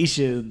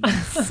vacations.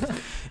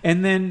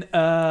 And then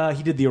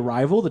he did The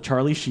Arrival, the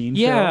Charlie Sheen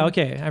Yeah, film.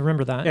 okay, I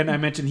remember that. And I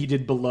mentioned he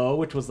did Below,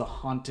 which was the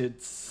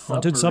haunted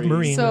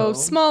Submarine. So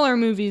smaller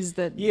movies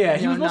that Yeah,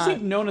 he was mostly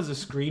not- known as a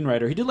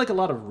screenwriter. He did like a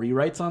lot of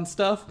rewrites on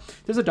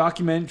stuff. There's a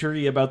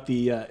documentary about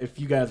the, if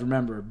you guys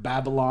remember,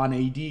 Babylon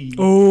AD.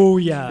 Oh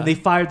yeah, And they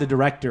fired the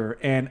director,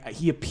 and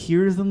he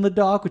appears in the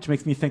doc, which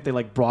makes me think they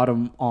like brought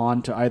him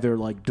on to either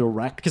like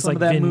direct because some like of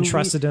that Vin movie.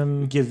 trusted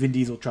him. Because Vin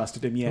Diesel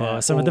trusted him, yeah.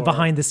 Some of the or-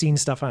 behind the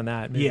scenes stuff on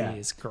that movie Yeah.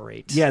 is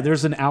great. Yeah,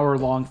 there's an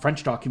hour-long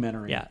French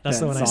documentary. Yeah, that's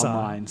the one I saw.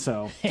 Online,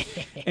 so,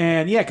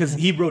 and yeah, because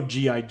he wrote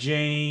G.I.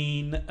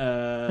 Jane.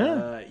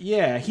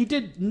 Yeah, he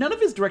did. None of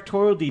his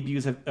directorial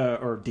debuts have,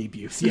 or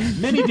debuts. Yeah,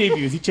 many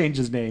debuts. He changed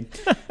his name.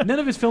 None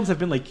of his films have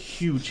been like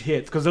huge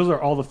hits because those are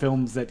all the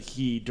films that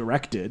he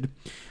directed.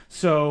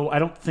 So I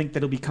don't think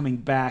that he'll be coming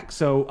back.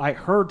 So I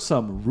heard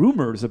some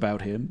rumors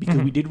about him because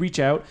we did reach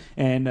out,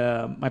 and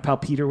my pal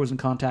Peter was in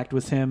contact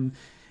with him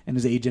and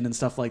his agent and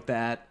stuff like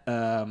that.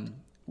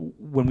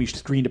 When we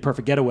screened A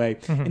Perfect Getaway,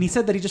 and he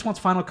said that he just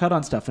wants final cut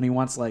on stuff, and he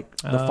wants like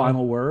the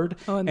final word,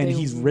 and and they-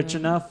 he's rich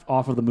enough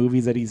off of the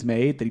movies that he's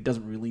made that he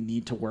doesn't really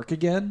need to work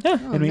again. Yeah.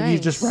 And maybe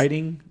he's just nice.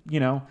 writing,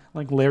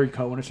 like Larry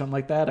Cohen or something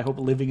like that. I hope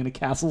living in a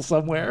castle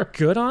somewhere.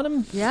 Good on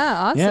him. Yeah,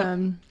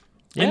 awesome.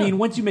 Yeah. I mean,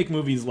 once you make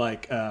movies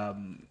like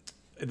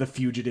The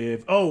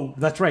Fugitive. Oh,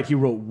 that's right. He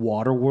wrote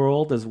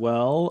Waterworld as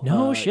well.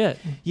 No shit.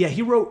 Yeah,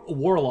 he wrote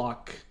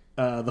Warlock,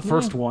 the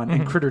first one,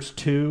 and Critters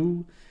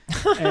 2.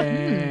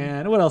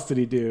 And what else did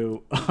he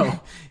do? Oh,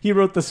 he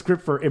wrote the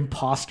script for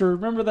Imposter.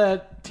 Remember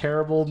that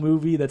terrible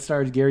movie that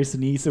stars Gary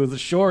Sinise? It was a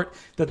short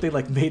that they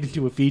made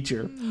into a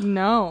feature.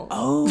 No.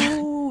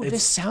 Oh,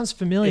 this sounds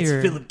familiar.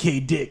 It's Philip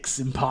K. Dick's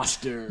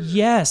Imposter.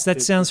 Yes,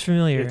 that sounds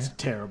familiar. It's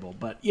terrible,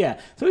 but yeah.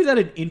 So he's had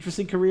an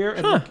interesting career.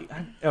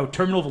 And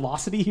Terminal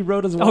Velocity he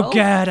wrote as well. Oh,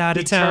 get out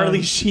of town.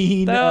 Charlie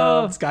Sheen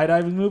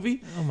skydiving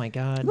movie. Oh my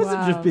God. He must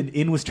have just been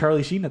in with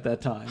Charlie Sheen at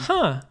that time.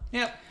 Huh.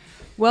 Yeah.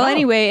 Well,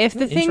 anyway, if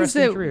the things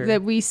career.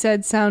 that we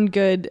said sound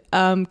good,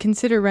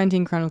 consider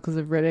renting Chronicles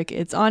of Riddick.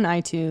 It's on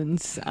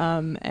iTunes,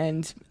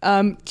 and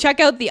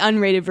check out the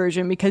unrated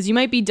version because you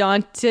might be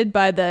daunted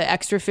by the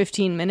extra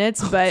 15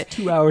 minutes, but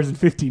 2 hours and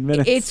 15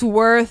 minutes. It's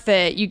worth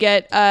it. You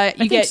get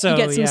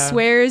some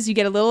swears, you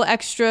get a little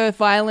extra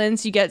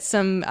violence, you get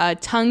some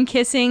tongue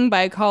kissing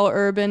by Carl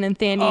Urban and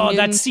Thandie Newton.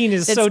 That scene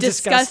is so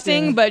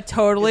disgusting, but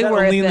totally is that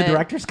worth only in it. the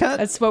director's cut?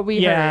 That's what we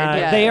heard.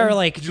 Yeah, they are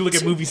like. Did you look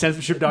at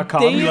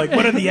moviecensorship.com and be like,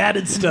 what are the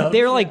added stuff?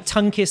 They're like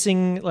tongue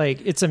kissing,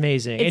 like it's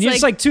amazing, and you're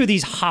just like two of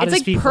these hottest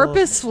it's like people.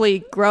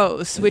 Purposefully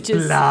gross, which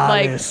is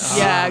Flawless.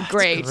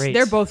 great. great.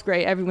 They're both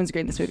great. Everyone's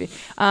great in this movie.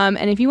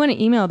 And if you want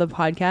to email the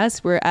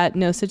podcast, we're at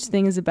no such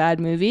thing as a bad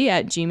movie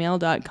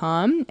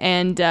 @gmail.com.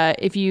 And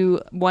if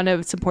you want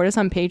to support us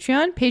on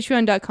Patreon,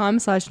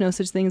 patreon.com/no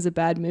such thing as a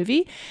bad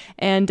movie.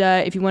 And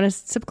if you want to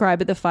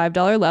subscribe at the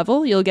 $5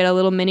 level, you'll get a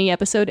little mini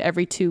episode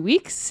every 2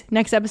 weeks.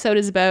 Next episode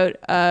is about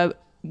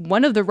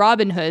one of the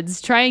Robin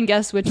Hoods. Try and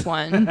guess which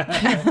one.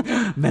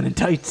 Men in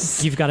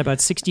Tights. You've got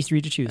about 63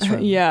 to choose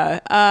from.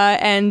 Yeah.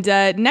 And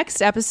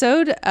next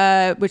episode,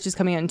 which is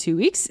coming out in 2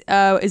 weeks,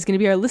 is going to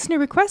be our listener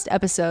request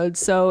episode.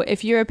 So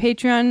if you're a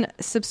Patreon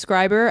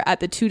subscriber at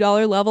the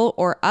 $2 level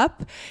or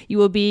up, you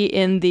will be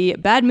in the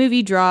bad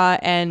movie draw,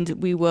 and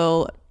we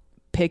will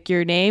pick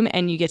your name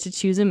and you get to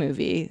choose a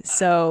movie.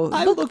 So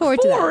I look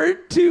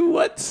forward to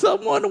what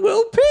someone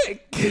will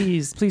pick.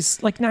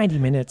 Please, like 90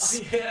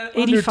 minutes. Yeah, 85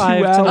 under 2 to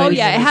hours. Oh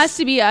yeah, it has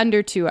to be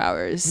under 2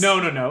 hours. No.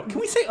 Can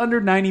we say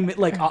under 90 minutes,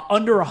 like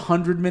under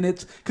 100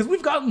 minutes? Because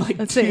we've gotten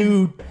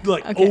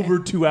like over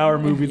 2 hour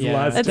movies the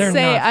last Let's They're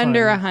say not fun.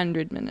 under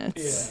 100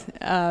 minutes.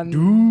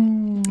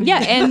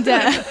 Yeah,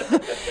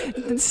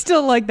 and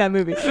still like that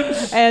movie.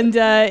 And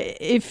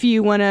if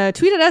you want to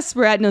tweet at us,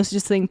 we're at No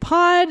Such Thing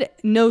Pod,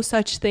 No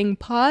Such Thing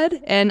Pod,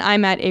 and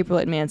I'm at April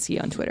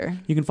Atmansky on Twitter.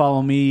 You can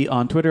follow me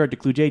on Twitter at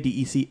DeCloux,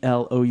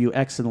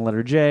 DECLOUX and the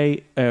letter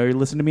J. Or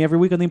listen to me every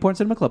week on the Important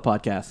Cinema Club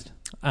podcast.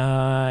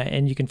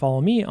 And you can follow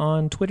me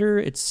on Twitter.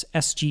 It's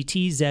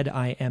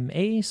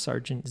SGTZIMA,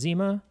 Sergeant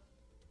Zima,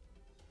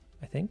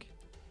 I think.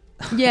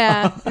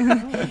 Yeah.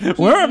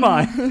 Where am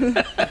I?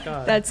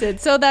 That's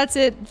it. So that's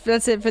it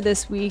for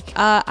this week.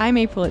 I'm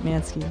April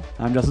Atmansky.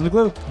 I'm Justin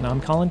DeCloux. And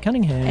I'm Colin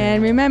Cunningham.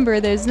 And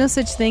remember, there's no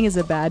such thing as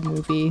a bad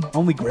movie.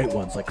 Only great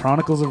ones like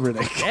Chronicles of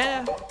Riddick.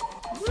 Yeah.